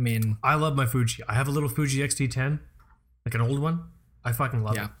 I mean, I love my Fuji. I have a little Fuji X-T10, like an old one. I fucking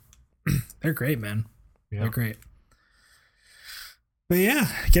love it. They're great, man. Yeah. They're great. But yeah,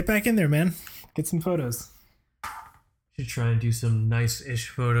 get back in there, man. Get some photos. Should try and do some nice-ish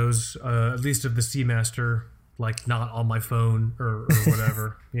photos, at least of the Seamaster, like not on my phone or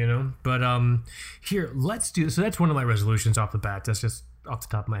whatever, But here, let's do. So that's one of my resolutions off the bat. That's just off the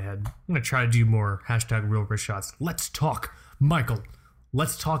top of my head. I'm gonna try to do more hashtag real wrist shots. Let's talk, Michael.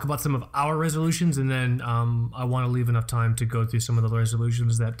 Let's talk about some of our resolutions, and then I want to leave enough time to go through some of the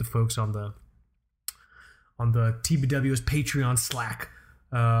resolutions that the folks on the TBW's Patreon Slack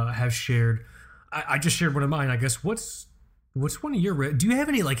have shared. I just shared one of mine. I guess what's one of your? Do you have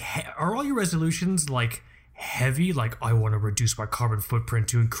any are all your resolutions like heavy? Like, I want to reduce my carbon footprint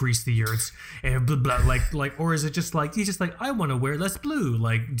to increase the Earth's and blah blah. Or is it just like you just like I want to wear less blue?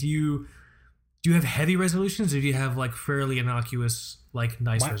 Like, do you have heavy resolutions, or do you have like fairly innocuous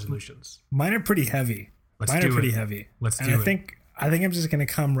nice resolutions? Mine are pretty heavy. Let's do it. Heavy. Let's do it. I think I'm just gonna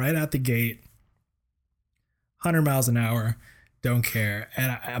come right out the gate. 100 miles an hour, don't care.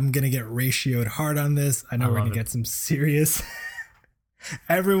 And I'm going to get ratioed hard on this. I know we're going to get some serious...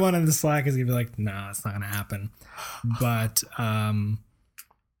 Everyone in the Slack is going to be like, nah, it's not going to happen. But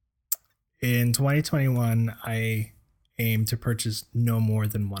in 2021, I aim to purchase no more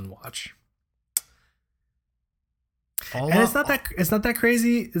than one watch. It's not that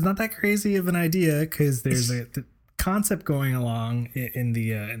crazy. It's not that crazy of an idea, because there's the concept going along in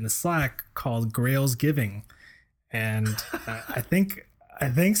the Slack called Grail's Giving. And I think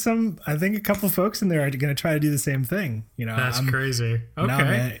a couple folks in there are going to try to do the same thing. That's crazy.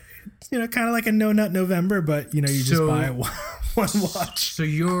 Okay. Kind of like a No Nut November, but you just buy one watch.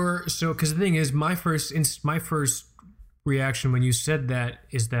 Because the thing is, my first reaction when you said that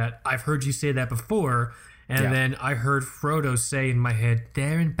is that I've heard you say that before, and then I heard Frodo say in my head,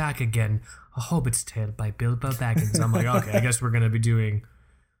 "There and Back Again, A Hobbit's Tale by Bilbo Baggins." I'm like, okay, I guess we're going to be doing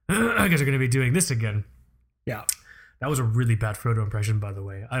this again. Yeah. That was a really bad Frodo impression, by the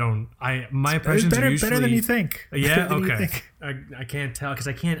way. My impressions are usually better than you think. Yeah, okay. I can't tell because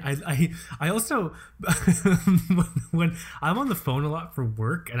I can't. I also when I'm on the phone a lot for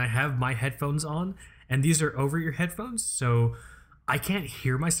work and I have my headphones on, and these are over-ear headphones, so I can't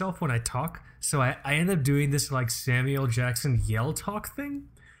hear myself when I talk. So I end up doing this like Samuel Jackson yell talk thing.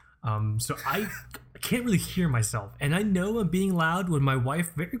 So I can't really hear myself, and I know I'm being loud when my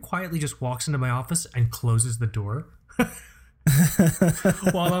wife very quietly just walks into my office and closes the door.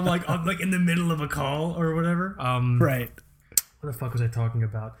 While I'm like in the middle of a call or whatever. Right. What the fuck was I talking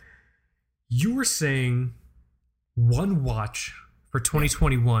about? You were saying one watch for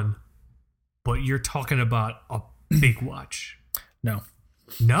 2021, but you're talking about a big watch. No.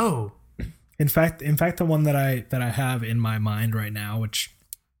 In fact, the one that I have in my mind right now, which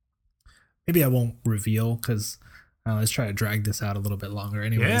maybe I won't reveal because let's try to drag this out a little bit longer.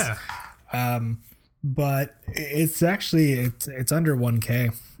 Anyways. Yeah. But it's actually it's under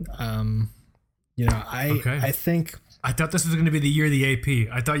 1K. I think I thought this was going to be the year of the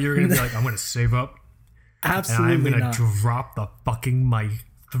AP. I thought you were going to be like, I'm going to save up. Absolutely and I'm not. going to drop the fucking mic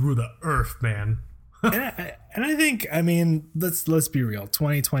through the earth, man. and I think, I mean, let's be real.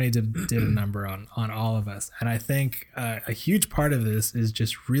 2020 did a number on all of us, and I think a huge part of this is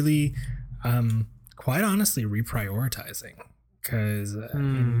just really, quite honestly, reprioritizing. Because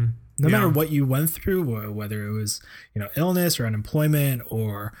no matter what you went through, whether it was illness or unemployment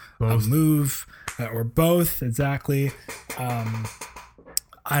or both. A move or both, exactly.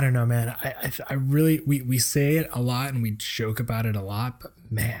 I don't know, man. I really we say it a lot and we joke about it a lot, but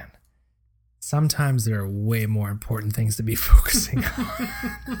man, sometimes there are way more important things to be focusing on.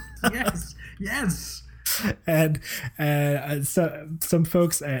 yes. And so some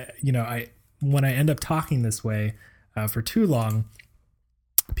folks, when I end up talking this way for too long,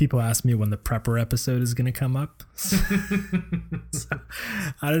 people ask me when the prepper episode is going to come up. So,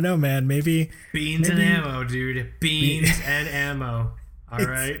 I don't know, man. Maybe beans and ammo, dude. Beans and ammo. All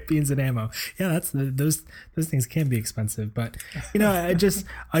right, beans and ammo. Yeah, those things can be expensive, but I just,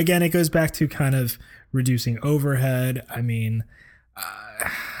 again, it goes back to kind of reducing overhead. I mean,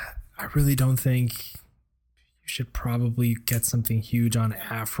 I really don't think you should probably get something huge on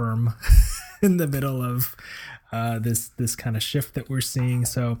Affirm in the middle of this kind of shift that we're seeing.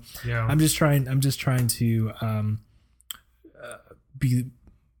 So yeah. I'm just trying to be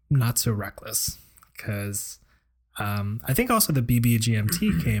not so reckless, because I think also the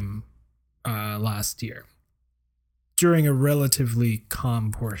BBGMT came last year during a relatively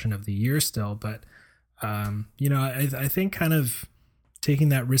calm portion of the year still, but I think kind of taking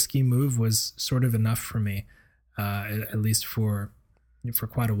that risky move was sort of enough for me, at least for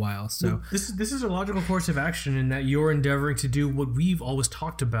quite a while. So this is a logical course of action in that you're endeavoring to do what we've always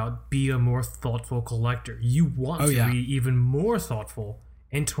talked about: be a more thoughtful collector. You want to be even more thoughtful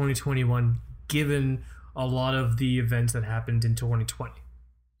in 2021, given a lot of the events that happened in 2020.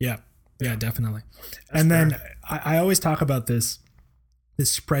 Yeah, definitely. That's and fair. Then I always talk about this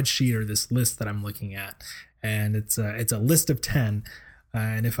spreadsheet or this list that I'm looking at, and it's a list of 10.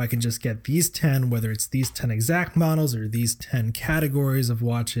 And if I can just get these 10, whether it's these 10 exact models or these 10 categories of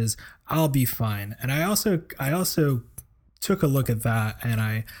watches, I'll be fine. And I also took a look at that, and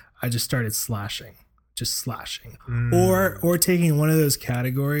I just started slashing, or taking one of those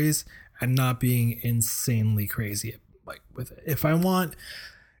categories and not being insanely crazy like with it. If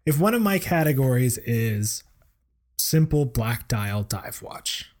one of my categories is simple black dial dive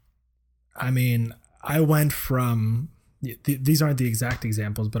watch, I mean, I went from, these aren't the exact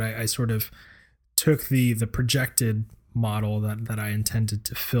examples, but I sort of took the projected model that I intended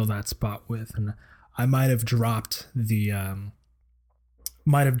to fill that spot with, and I might have dropped the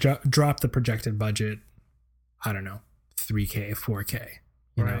projected budget, I don't know, 3K, 4K,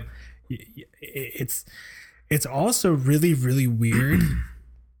 you know. It's also really, really weird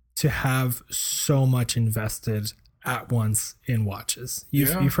to have so much invested at once in watches.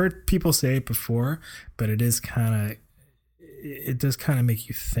 You've heard people say it before, but it does kind of make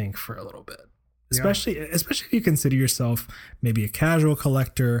you think for a little bit. Especially if you consider yourself maybe a casual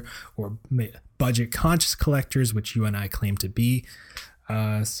collector or budget conscious collectors, which you and I claim to be.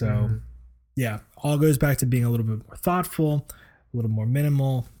 All goes back to being a little bit more thoughtful, a little more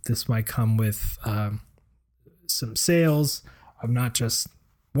minimal. This might come with some sales of not just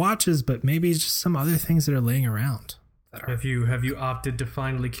watches, but maybe just some other things that are laying around. Have you opted to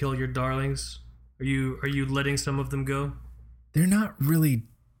finally kill your darlings? Are you letting some of them go? They're not really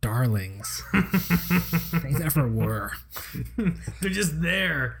darlings. They never were. They're just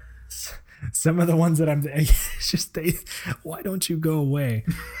there. Some of the ones that why don't you go away?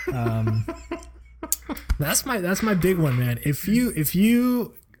 That's my big one, man. If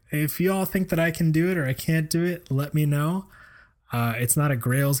you all think that I can do it or I can't do it, let me know. It's not a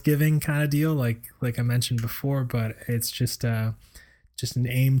Grails giving kind of deal like I mentioned before, but it's just an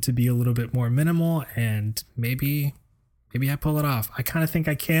aim to be a little bit more minimal, and maybe I pull it off. I kind of think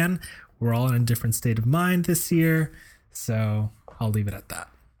I can. We're all in a different state of mind this year, so I'll leave it at that.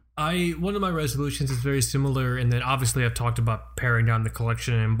 One of my resolutions is very similar in that obviously I've talked about paring down the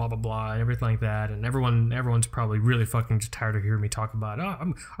collection and blah blah blah and everything like that, and everyone's probably really fucking just tired of hearing me talk about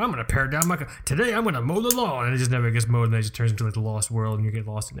I'm gonna pare down today I'm gonna mow the lawn, and it just never gets mowed, and it just turns into like the lost world and you get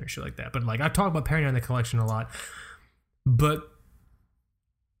lost in there, shit like that. But like I've talked about paring down the collection a lot, but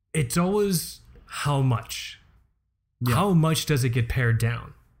it's always how much. Yeah. How much does it get pared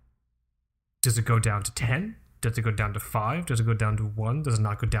down? Does it go down to 10? Does it go down to 5? Does it go down to 1? Does it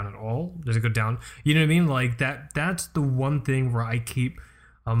not go down at all? Does it go down? You know what I mean? Like that's the one thing where I keep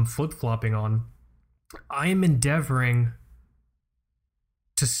flip-flopping on. I am endeavoring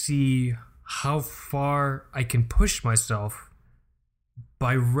to see how far I can push myself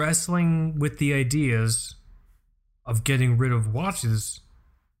by wrestling with the ideas of getting rid of watches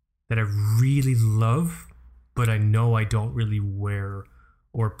that I really love, but I know I don't really wear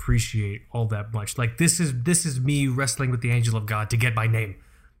or appreciate all that much. Like this is me wrestling with the angel of God to get my name.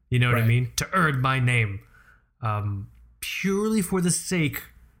 You know what I mean? To earn my name. Purely for the sake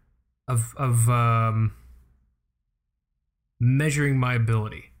of measuring my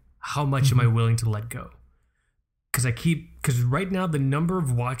ability. How much am I willing to let go? Because right now the number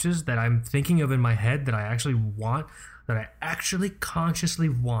of watches that I'm thinking of in my head that I actually want, that I actually consciously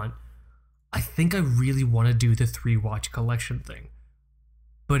want, I think I really want to do the 3-watch collection thing.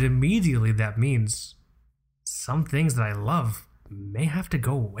 But immediately that means some things that I love may have to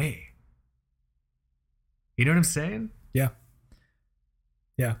go away. You know what I'm saying? Yeah.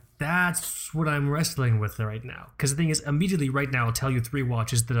 Yeah. That's what I'm wrestling with right now. Because the thing is, immediately right now, I'll tell you 3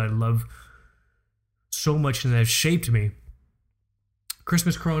 watches that I love so much and that have shaped me.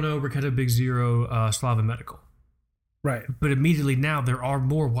 Christmas Chrono, Raketa Big Zero, Slava Medical. Right. But immediately now, there are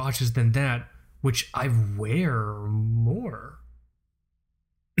more watches than that, which I wear more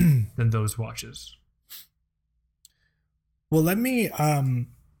than those watches. Well, let me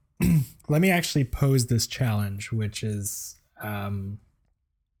actually pose this challenge, which is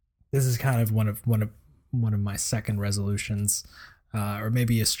this is kind of one of my second resolutions, or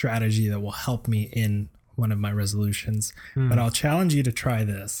maybe a strategy that will help me in one of my resolutions. But I'll challenge you to try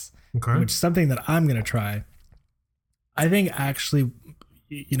this, which is something that I'm going to try. I think actually,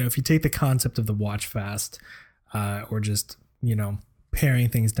 if you take the concept of the watch fast, or just, paring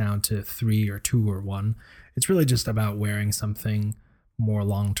things down to 3 or 2 or 1, it's really just about wearing something more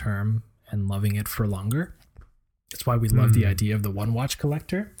long term and loving it for longer. That's why we love the idea of the 1-watch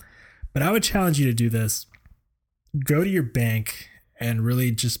collector. But I would challenge you to do this. Go to your bank and really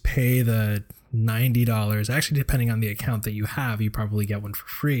just pay the $90. Actually, depending on the account that you have, you probably get one for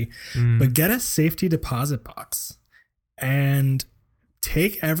free. But get a safety deposit box and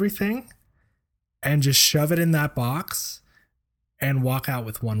take everything and just shove it in that box and walk out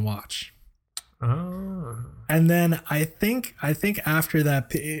with 1 watch. Oh. And then I think after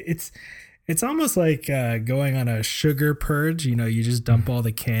that, it's almost like going on a sugar purge. You just dump all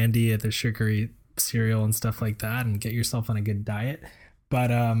the candy at the sugary cereal and stuff like that and get yourself on a good diet. But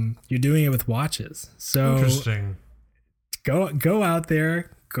you're doing it with watches. So interesting. Go out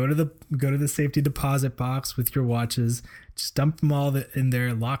there, go to the safety deposit box with your watches, just dump them all in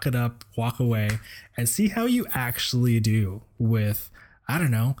there, lock it up, walk away, and see how you actually do with, I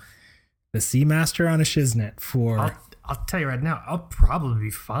don't know, the Seamaster on a Shiznit for... I'll tell you right now, I'll probably be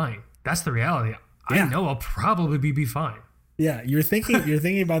fine. That's the reality. Yeah. I know I'll probably be fine. Yeah, you're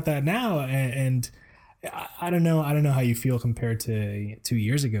thinking about that now, and I don't know how you feel compared to 2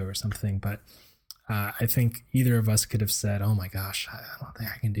 years ago or something, but I think either of us could have said, "Oh my gosh, I don't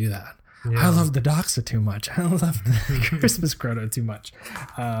think I can do that. Yeah. I love the Doxa too much. I love the Christmas Chrono too much."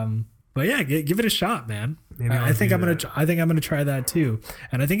 But yeah, give it a shot, man. I think I'm gonna try that too,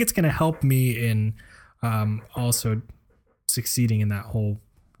 and I think it's gonna help me in also succeeding in that whole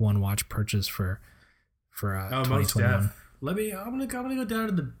 1-watch purchase for 2021. I'm gonna go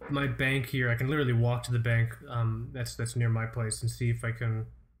down to my bank here. I can literally walk to the bank that's near my place and see if I can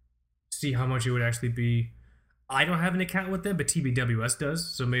see how much it would actually be. I don't have an account with them, but TBWS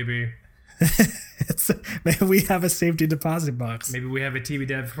does, so maybe maybe we have a safety deposit box. Maybe we have a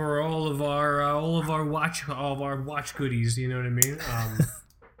TBW for all of our watch goodies. You know what I mean?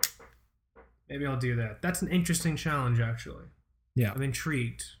 Maybe I'll do that. That's an interesting challenge, actually. Yeah, I'm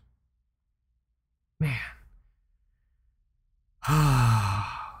intrigued. Man.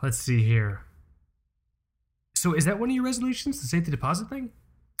 Let's see here. So is that one of your resolutions, the safety deposit thing?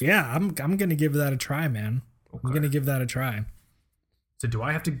 Yeah, I'm gonna give that a try, man. Okay. I'm gonna give that a try. So do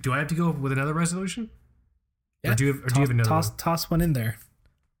I have to go with another resolution? Yeah. Or do you have another one? Toss one in there.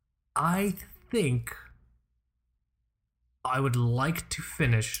 I think I would like to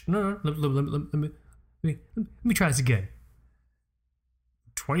finish. No. Let me try this again.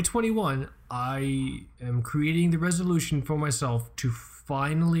 2021, I am creating the resolution for myself to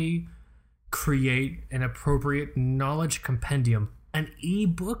finally create an appropriate knowledge compendium, an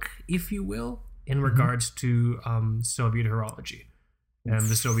ebook, if you will, in regards to Soviet horology and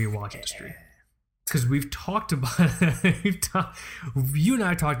the Soviet watch industry. Because we've talked about it. You and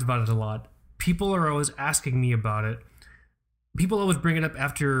I talked about it a lot. People are always asking me about it. People always bring it up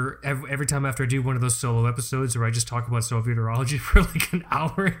every time after I do one of those solo episodes where I just talk about Soviet horology for like an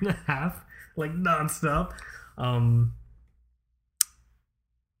hour and a half, like nonstop. I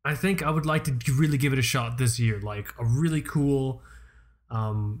think I would like to really give it a shot this year, like a really cool.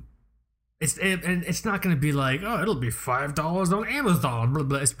 It's not going to be like, oh, it'll be $5 on Amazon. Blah,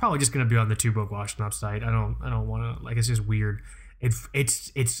 blah. It's probably just going to be on the Two Book Watch Snob site. I don't want to, like, it's just weird. It's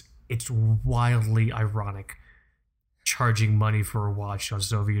it's wildly ironic charging money for a watch on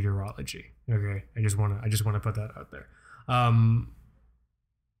Soviet urology. Okay, I just want to put that out there.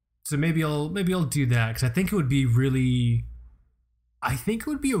 So maybe I'll do that, because I think it would be a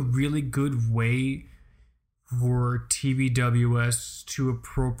really good way for TBWS to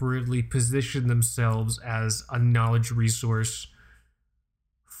appropriately position themselves as a knowledge resource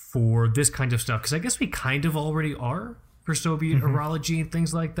for this kind of stuff. Because I guess we kind of already are for Soviet urology and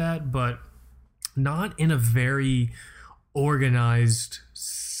things like that, but not in a very organized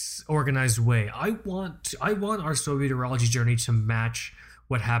way. I want our Soviet urology journey to match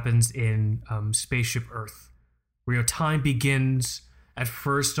what happens in Spaceship Earth, where time begins. At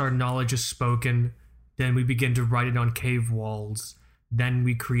first, our knowledge is spoken. Then we begin to write it on cave walls. Then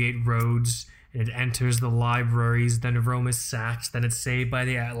we create roads, and it enters the libraries. Then Rome is sacked. Then it's saved by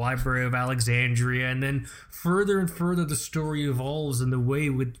the Library of Alexandria. And then further and further, the story evolves, and the way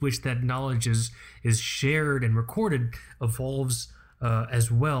with which that knowledge is shared and recorded evolves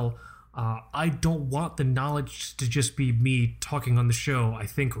as well. I don't want the knowledge to just be me talking on the show. I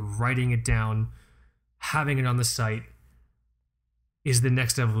think writing it down, having it on the site, is the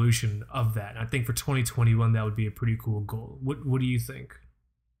next evolution of that. I think for 2021, that would be a pretty cool goal. What do you think?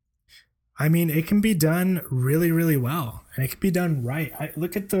 I mean, it can be done really, really well, and it can be done right. I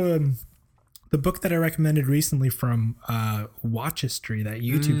look at the book that I recommended recently from Watch History, that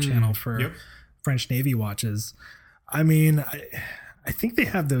YouTube channel for French Navy watches. I mean, I think they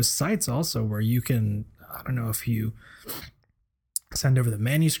have those sites also where you can, I don't know if you send over the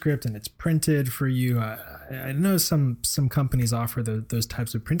manuscript and it's printed for you. I know some companies offer those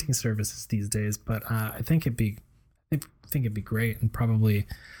types of printing services these days, but I think it'd be great, and probably,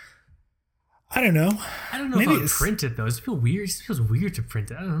 I don't know. Maybe if I would print it though. It feels weird to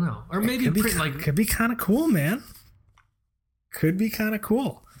print it. I don't know. Or maybe could be kind of cool, man. Could be kind of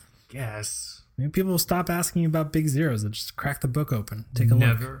cool. Yes. Maybe people will stop asking you about big zeros and just crack the book open. Take a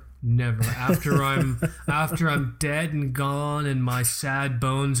look. Never. After I'm dead and gone and my sad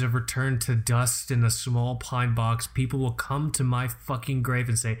bones have returned to dust in a small pine box, people will come to my fucking grave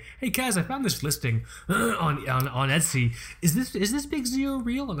and say, "Hey Kaz, I found this listing on Etsy. Is this big zero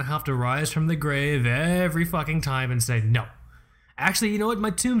real?" And I have to rise from the grave every fucking time and say, "No. Actually, you know what?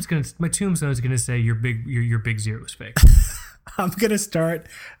 My tombstone is gonna say your big zero is fake." I'm gonna start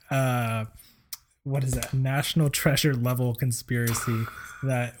what is that? National treasure level conspiracy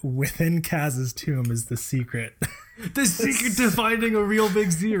that within Kaz's tomb is the secret. The secret to finding a real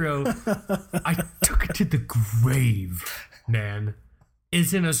big zero. I took it to the grave, man.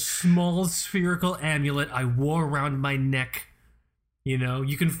 It's in a small spherical amulet I wore around my neck. You know,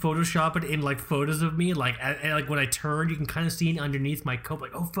 you can Photoshop it in like photos of me. Like when I turn, you can kind of see it underneath my coat.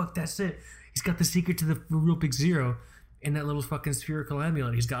 Like, oh fuck, that's it. He's got the secret to the real big zero in that little fucking spherical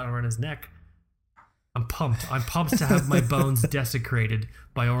amulet he's got around his neck. I'm pumped. I'm pumped to have my bones desecrated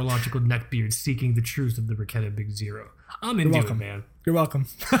by horological neckbeards seeking the truth of the Raketa Big Zero. I'm into it, man. You're welcome.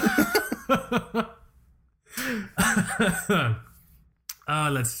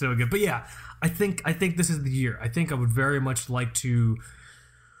 That's so good. But yeah, I think this is the year. I think I would very much like to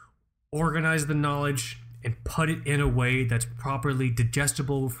organize the knowledge and put it in a way that's properly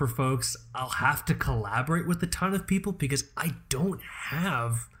digestible for folks. I'll have to collaborate with a ton of people because I don't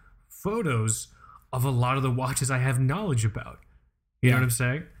have photos of a lot of the watches I have knowledge about. You know what I'm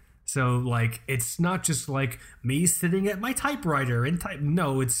saying? So like, it's not just like me sitting at my typewriter and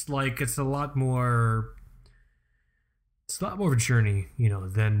no, it's like, it's a lot more of a journey, you know,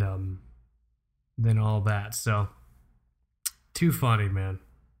 than all that. So too funny, man.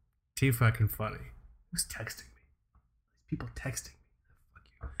 Too fucking funny. Who's texting me? People texting me.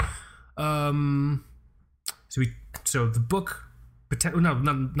 Fuck you. So the book, no,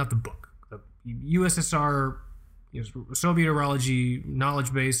 not the book. USSR, Soviet urology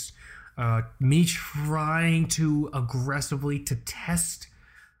knowledge base, me trying to aggressively to test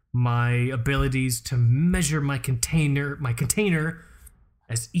my abilities to measure my container,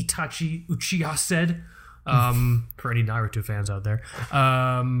 as Itachi Uchiha said, for any Naruto fans out there.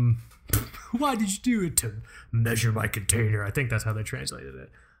 Why did you do it? To measure my container. I think that's how they translated it.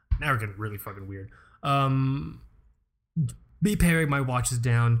 Now we're getting really fucking weird. Me paring my watches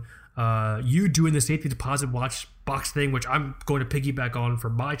down. You doing the safety deposit watch box thing, which I'm going to piggyback on for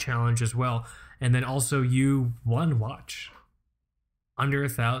my challenge as well. And then also you one watch under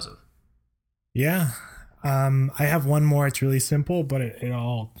 1,000. Yeah. I have one more. It's really simple, but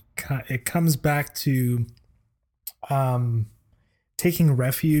it comes back to taking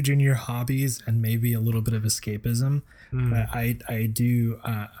refuge in your hobbies and maybe a little bit of escapism. But I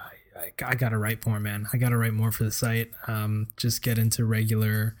gotta write more, man. I gotta write more for the site. Just get into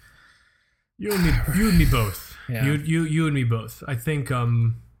regular You and me both. Yeah. You and me both. I think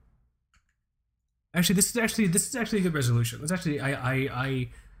actually this is actually a good resolution. It's actually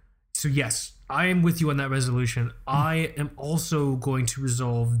so yes, I am with you on that resolution. I am also going to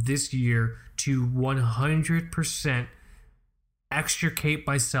resolve this year to 100% extricate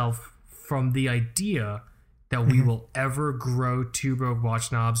myself from the idea that we will ever grow Two Broke Watch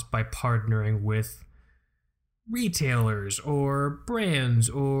Snobs by partnering with retailers or brands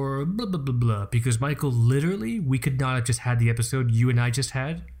or blah blah blah blah. Because Michael, literally, we could not have just had the episode you and I just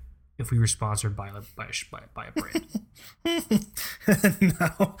had if we were sponsored by a brand.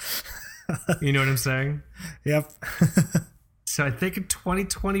 No. You know what I'm saying? Yep. So I think in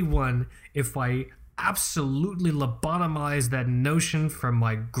 2021, if I absolutely lobotomize that notion from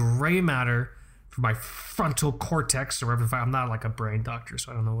my gray matter, from my frontal cortex, or whatever. I'm not like a brain doctor,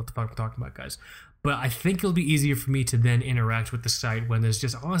 so I don't know what the fuck I'm talking about, guys. But I think it'll be easier for me to then interact with the site when there's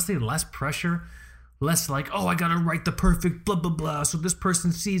just honestly less pressure, less like, oh, I gotta write the perfect blah blah blah, so this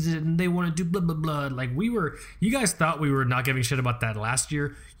person sees it and they want to do blah blah blah. Like you guys thought we were not giving shit about that last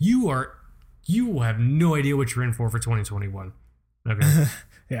year. You have no idea what you're in for 2021. Okay.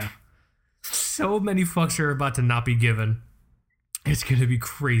 Yeah. So many fucks are about to not be given. It's gonna be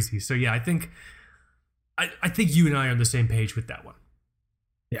crazy. So yeah, I think you and I are on the same page with that one.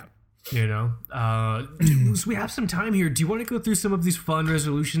 Yeah. You know, so we have some time here. Do you want to go through some of these fun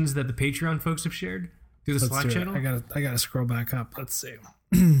resolutions that the Patreon folks have shared through the Slack channel? I gotta scroll back up. Let's see.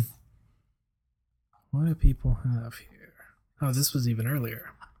 What do people have here? Oh, this was even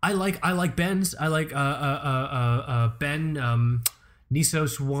earlier. I like Ben's. I like Ben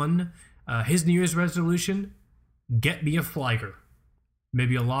Nisos 1. His New Year's resolution: get me a Flieger,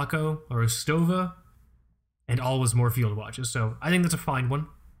 maybe a Laco or a Stova, and always more field watches. So I think that's a fine one,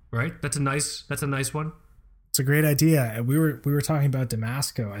 right? That's a nice one. It's a great idea. We were talking about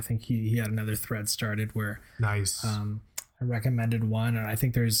Damasco. I think he had another thread started where nice. I recommended one, and I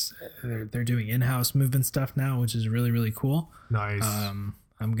think they're doing in-house movement stuff now, which is really really cool. Nice.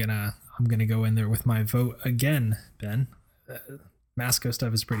 I'm gonna go in there with my vote again, Ben. Masco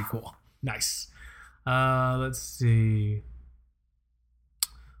stuff is pretty cool. Nice. Let's see.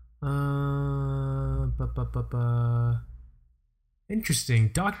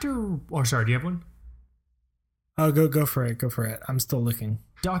 Interesting. Do you have one? Oh, go for it. Go for it. I'm still looking.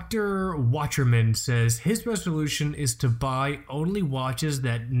 Dr. Watcherman says his resolution is to buy only watches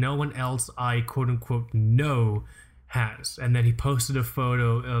that no one else I quote unquote know has. And then he posted a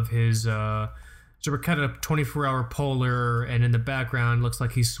photo of his so we're kind of 24-hour polar, and in the background looks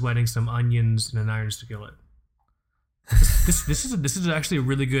like he's sweating some onions in an iron skillet. This is actually a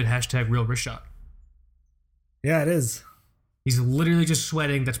really good hashtag real wrist shot. Yeah, it is. He's literally just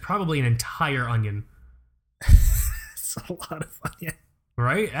sweating. That's probably an entire onion. It's a lot of onion.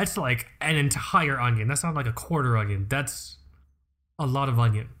 Right? That's like an entire onion. That's not like a quarter onion. That's a lot of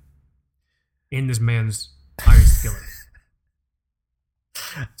onion in this man's iron skillet.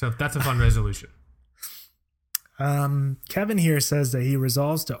 So that's a fun resolution. Kevin here says that he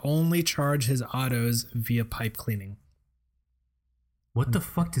resolves to only charge his autos via pipe cleaning. What the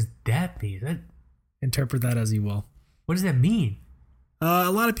fuck does that mean? Interpret that as you will. What does that mean? A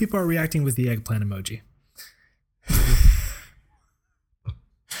lot of people are reacting with the eggplant emoji.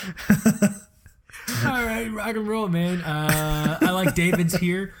 All right, rock and roll, man. I like David's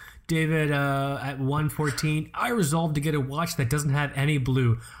here. David at 114. I resolved to get a watch that doesn't have any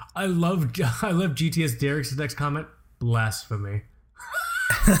blue. I love GTS Derek's next comment. Blasphemy.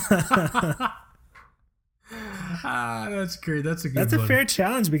 That's great. That's a good. That's one. a fair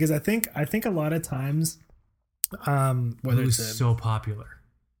challenge because I think a lot of times, whether it's so popular.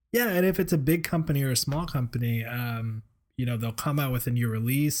 Yeah, and if it's a big company or a small company, they'll come out with a new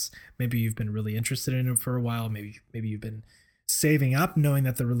release. Maybe you've been really interested in it for a while. Maybe you've been saving up knowing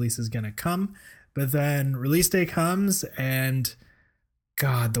that the release is going to come, but then release day comes and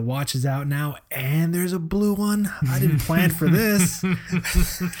God, the watch is out now and there's a blue one. I didn't plan for this.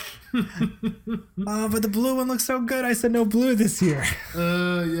 But the blue one looks so good. I said no blue this year.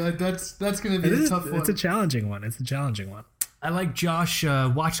 Yeah, that's going to be a tough one. It's a challenging one. I like Josh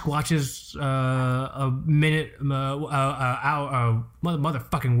Watch Squatch's a minute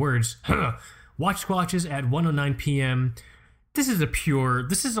motherfucking words. Watch Squatches at 1:09 p.m. This is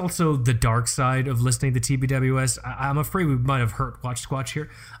also the dark side of listening to TBWS. I'm afraid we might have hurt Watch Squatch here.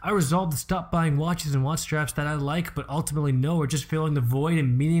 I resolved to stop buying watches and watch straps that I like, but ultimately are just filling the void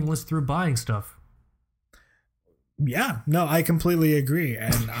and meaningless through buying stuff. Yeah, no, I completely agree.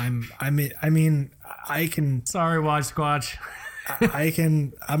 And I can. Sorry, Watch Squatch.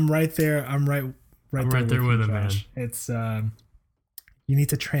 I'm right there. I'm right there with him, man. It's, You need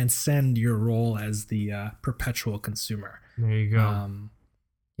to transcend your role as the perpetual consumer. There you go.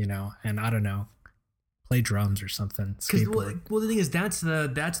 And I don't know, play drums or something. Skateboard. Well, the thing is, that's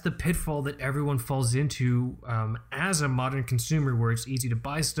the pitfall that everyone falls into as a modern consumer, where it's easy to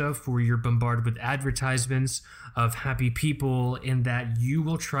buy stuff, where you're bombarded with advertisements of happy people, in that you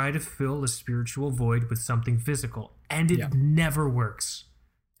will try to fill a spiritual void with something physical, and it never works.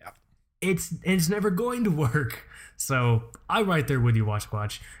 Yeah, it's never going to work. So I'm right there with you, Watch.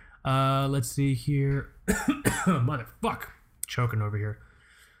 Let's see here. Motherfuck, choking over here.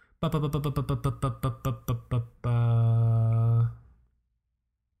 What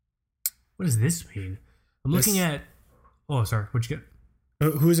does this mean? I'm looking at. Oh, sorry. What'd you get?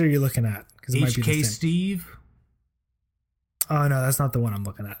 Whose are you looking at? Because it might be the HK same. Steve. Oh no, that's not the one I'm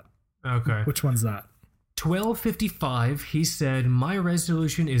looking at. Okay. Which one's that? 1255. He said, "My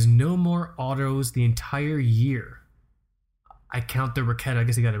resolution is no more autos the entire year." I count the Raketa. I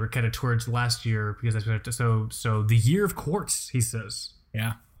guess he got a Raketa towards last year because that's so the year of quartz. He says.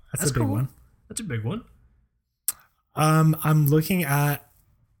 Yeah, that's a big one. That's a big one. I'm looking at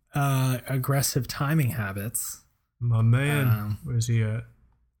aggressive timing habits. My man, where's he at?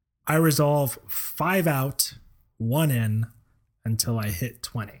 I resolve 5 out, 1 in until I hit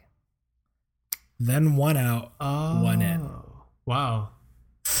 20. Then 1 out, 1 in. Wow.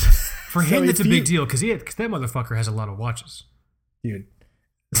 For him, it's a big deal because that motherfucker has a lot of watches. Dude.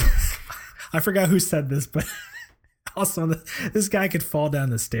 I forgot who said this, but also this guy could fall down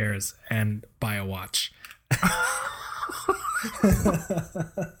the stairs and buy a watch.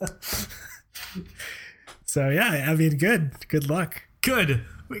 So yeah, I mean, good luck. Good,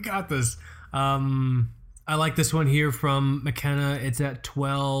 we got this. I like this one here from McKenna. It's at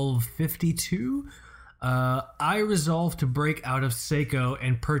 1252. I resolve to break out of Seiko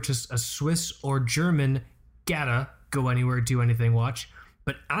and purchase a Swiss or German Gata, go anywhere, do anything watch.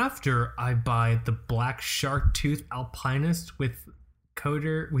 But after I buy the black shark tooth Alpinist with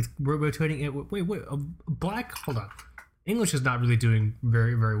rotating it. Wait, black. Hold on. English is not really doing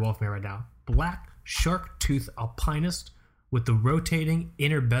very, very well for me right now. Black shark tooth Alpinist with the rotating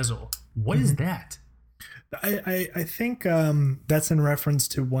inner bezel. What is that? I think that's in reference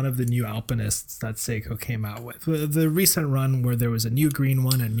to one of the new Alpinists that Seiko came out with. The recent run where there was a new green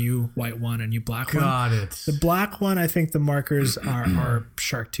one, a new white one, a new black one. Got it. The black one, I think the markers are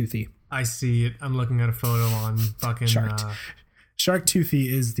shark toothy. I see it. I'm looking at a photo on fucking... Shark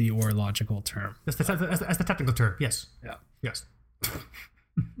toothy is the orological term. That's the technical term. Yes. Yeah. Yes.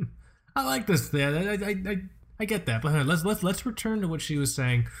 I like this. I get that. But let's return to what she was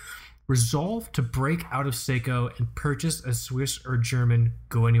saying. Resolve to break out of Seiko and purchase a Swiss or German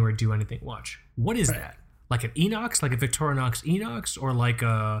go anywhere, do anything watch. What is that? Like an Enox, like a Victorinox Enox, or like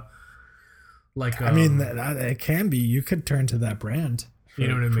a I mean, it can be. You could turn to that brand. You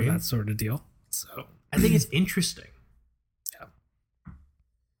know what I mean? That sort of deal. So I think it's interesting. Yeah.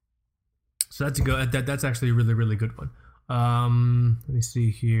 So that's actually a really, really good one. Let me see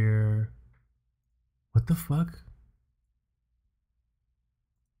here. What the fuck?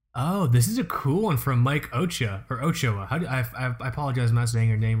 Oh, this is a cool one from Mike Ochoa. I apologize, I'm not saying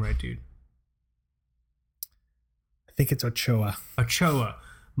your name right, dude. I think it's Ochoa.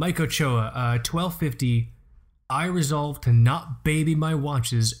 Mike Ochoa, 1250. I resolve to not baby my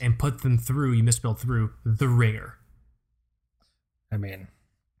watches and put them through, you misspelled through, the ringer. I mean,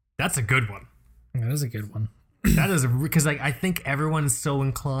 that's a good one. That is a good one. That is because I think everyone is so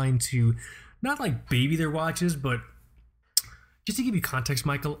inclined to not like baby their watches, but just to give you context,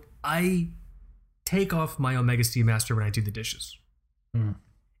 Michael, I take off my Omega Seamaster when I do the dishes. Mm.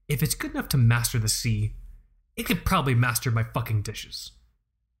 If it's good enough to master the sea, it could probably master my fucking dishes.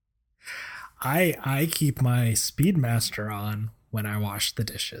 I keep my Speedmaster on when I wash the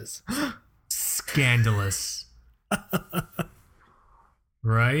dishes. Scandalous.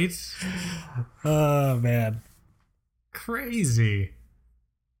 Right? Oh, man. Crazy.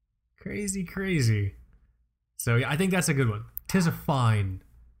 So yeah, I think that's a good one. Tis a fine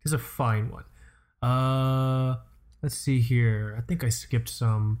one. Let's see here. I think I skipped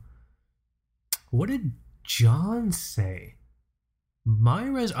some. What did John say?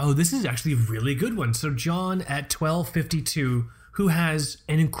 Oh, this is actually a really good one. So John at 1252, who has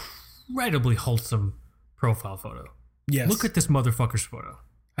an incredibly wholesome profile photo. Yes. Look at this motherfucker's photo.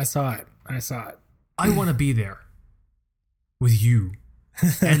 I saw it. I want to be there with you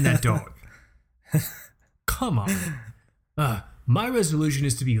and that dog. Come on. My resolution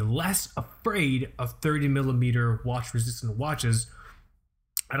is to be less afraid of 30mm watch resistant watches.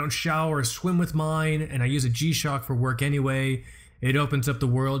 I don't shower or swim with mine, and I use a G-Shock for work anyway. It opens up the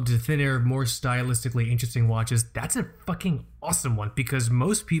world to thinner, more stylistically interesting watches. That's a fucking awesome one because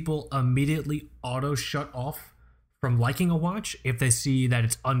most people immediately auto shut off from liking a watch if they see that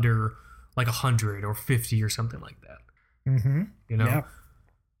it's under like 100 or 50 or something like that. Mm-hmm. You know? Yeah.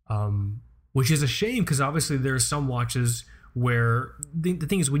 Which is a shame because obviously there are some watches where the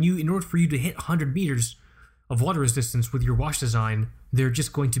thing is in order for you to hit 100 meters of water resistance with your watch design, they're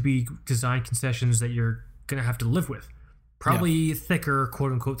just going to be design concessions that you're going to have to live with. Probably thicker,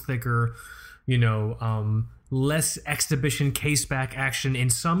 quote unquote thicker, less exhibition case back action in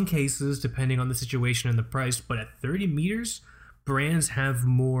some cases, depending on the situation and the price. But at 30 meters, brands have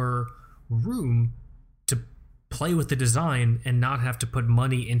more room to play with the design and not have to put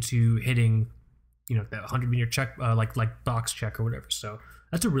money into hitting, that 100-meter check, like box check or whatever. So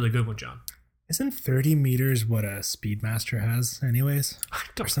that's a really good one, John. Isn't 30 meters what a Speedmaster has, anyways?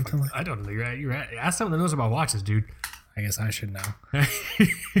 Or something like that? I don't know. You're ask someone that knows about watches, dude. I guess I should know. I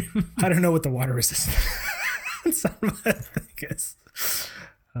don't know what the water resistance on my thing is.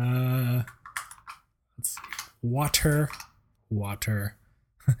 Let's see. Water.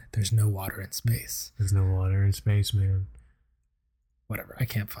 There's no water in space. There's no water in space, man. Whatever. I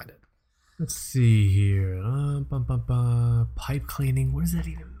can't find it. Let's see here. Pipe cleaning. What does that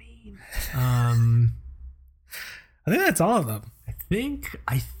even mean? I think that's all of them. I think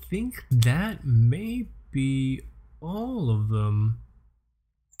that may be all of them.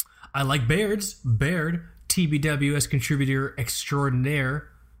 I like Baird's. Baird, TBWS contributor extraordinaire.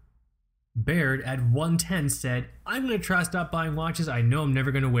 Baird at 110 said, I'm going to try to stop buying watches I know I'm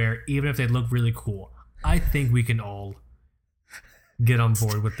never going to wear, even if they look really cool. I think we can all get on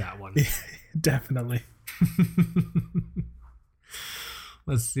board with that one. Definitely.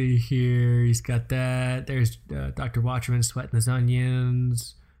 Let's see here. He's got that. There's Dr. Watcherman sweating his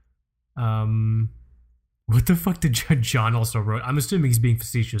onions. What the fuck did John also wrote? I'm assuming he's being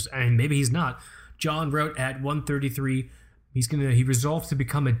facetious, and maybe he's not. John wrote at 133, he resolved to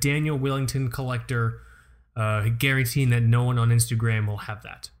become a Daniel Willington collector, guaranteeing that no one on Instagram will have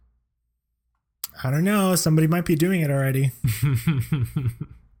that. I don't know. Somebody might be doing it already.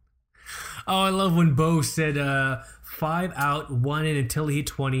 Oh, I love when Bo said 5 out, 1 in until he hit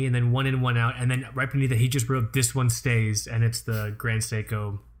 20, and then 1 in, 1 out, and then right beneath that he just wrote this one stays, and it's the Grand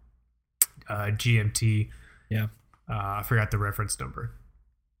Seiko GMT. Yeah. I forgot the reference number.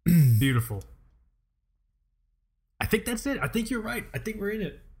 Beautiful. I think that's it. I think you're right. I think we're in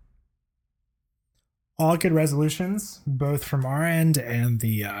it. All good resolutions, both from our end and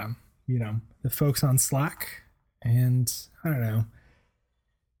the folks on Slack. And I don't know.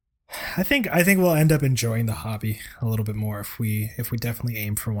 I think we'll end up enjoying the hobby a little bit more if we definitely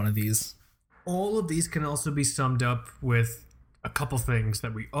aim for one of these. All of these can also be summed up with a couple things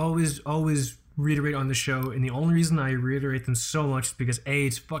that we always reiterate on the show, and the only reason I reiterate them so much is because A,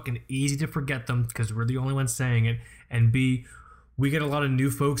 it's fucking easy to forget them because we're the only ones saying it, and B, we get a lot of new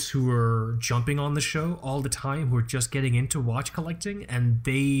folks who are jumping on the show all the time who are just getting into watch collecting, and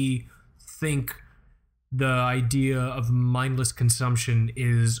they think the idea of mindless consumption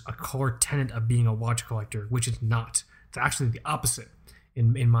is a core tenet of being a watch collector, which is not. It's actually the opposite,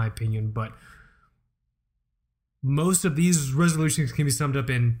 in my opinion. But most of these resolutions can be summed up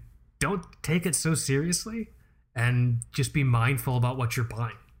in don't take it so seriously and just be mindful about what you're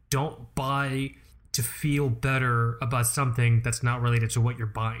buying. Don't buy to feel better about something that's not related to what you're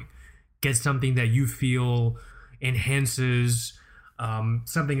buying. Get something that you feel enhances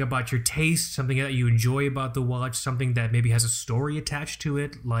something about your taste, something that you enjoy about the watch, something that maybe has a story attached to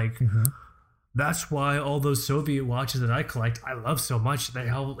it. Like, that's why all those Soviet watches that I collect, I love so much. They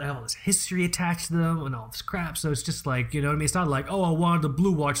have all this history attached to them and all this crap. So it's just like, you know what I mean? It's not like, oh, I wanted a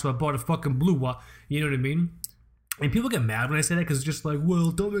blue watch, so I bought a fucking blue watch. You know what I mean? And people get mad when I say that because it's just like, well,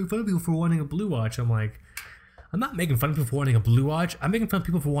 don't make fun of people for wanting a blue watch. I'm like, I'm not making fun of people for wanting a blue watch. I'm making fun of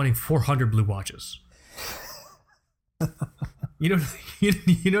people for wanting 400 blue watches. You know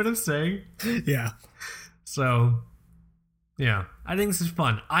what I'm saying? Yeah. So, yeah, I think this is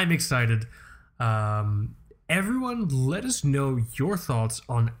fun. I'm excited. Everyone, let us know your thoughts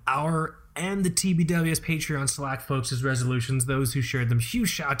on our and the TBWS Patreon Slack folks' resolutions, those who shared them. Huge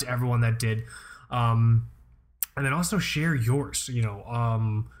shout out to everyone that did. And then also share yours.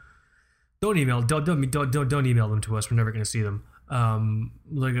 Don't email them to us. We're never going to see them.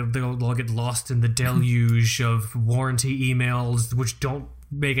 They'll get lost in the deluge of warranty emails, which don't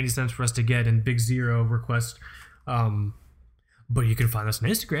make any sense for us to get, and big zero requests. But you can find us on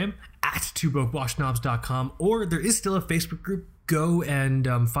Instagram at twobrokeWatchSnobs.com, or there is still a Facebook group. Go and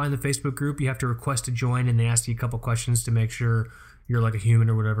find the Facebook group. You have to request to join, and they ask you a couple questions to make sure you're like a human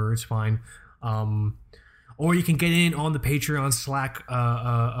or whatever. It's fine. Or you can get in on the Patreon Slack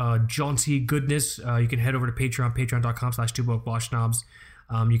jaunty goodness. You can head over to Patreon, patreon.com/2BrokeWatchSnobs.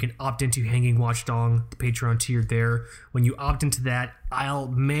 You can opt into Hanging Watchdog, the Patreon tier there. When you opt into that, I'll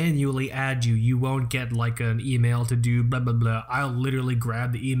manually add you. You won't get like an email to do blah, blah, blah. I'll literally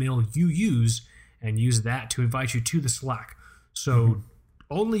grab the email you use and use that to invite you to the Slack. So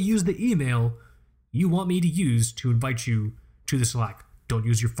only use the email you want me to use to invite you to the Slack. Don't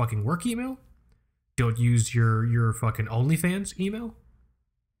use your fucking work email. Don't use your fucking OnlyFans email.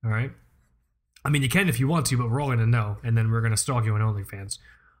 All right. I mean, you can if you want to, but we're all gonna know, and then we're gonna stalk you on OnlyFans.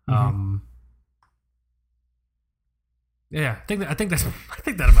 Yeah, I think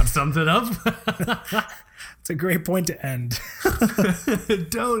that about sums it up. It's a great point to end.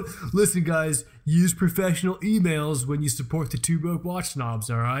 Don't listen, guys. Use professional emails when you support the Two Broke Watch Snobs.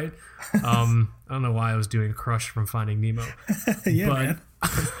 All right. I don't know why I was doing Crush from Finding Nemo. Yeah, man.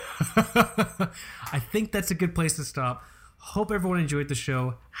 I think that's a good place to stop. Hope everyone enjoyed the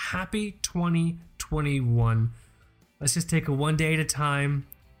show. Happy 2021. Let's just take it one day at a time.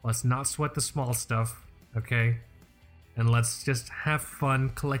 Let's not sweat the small stuff, okay? And let's just have fun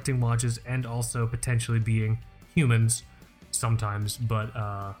collecting watches and also potentially being humans sometimes. But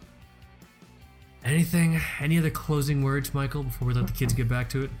any other closing words, Michael, before we let the kids get back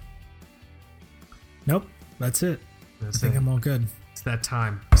to it? Nope, that's it. I think I'm all good. It's that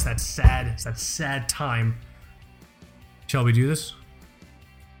time. It's that sad time. Shall we do this?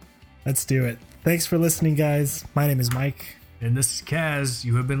 Let's do it. Thanks for listening, guys. My name is Mike. And this is Kaz.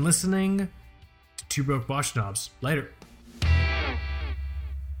 You have been listening to Two Broke Watch Snobs. Later.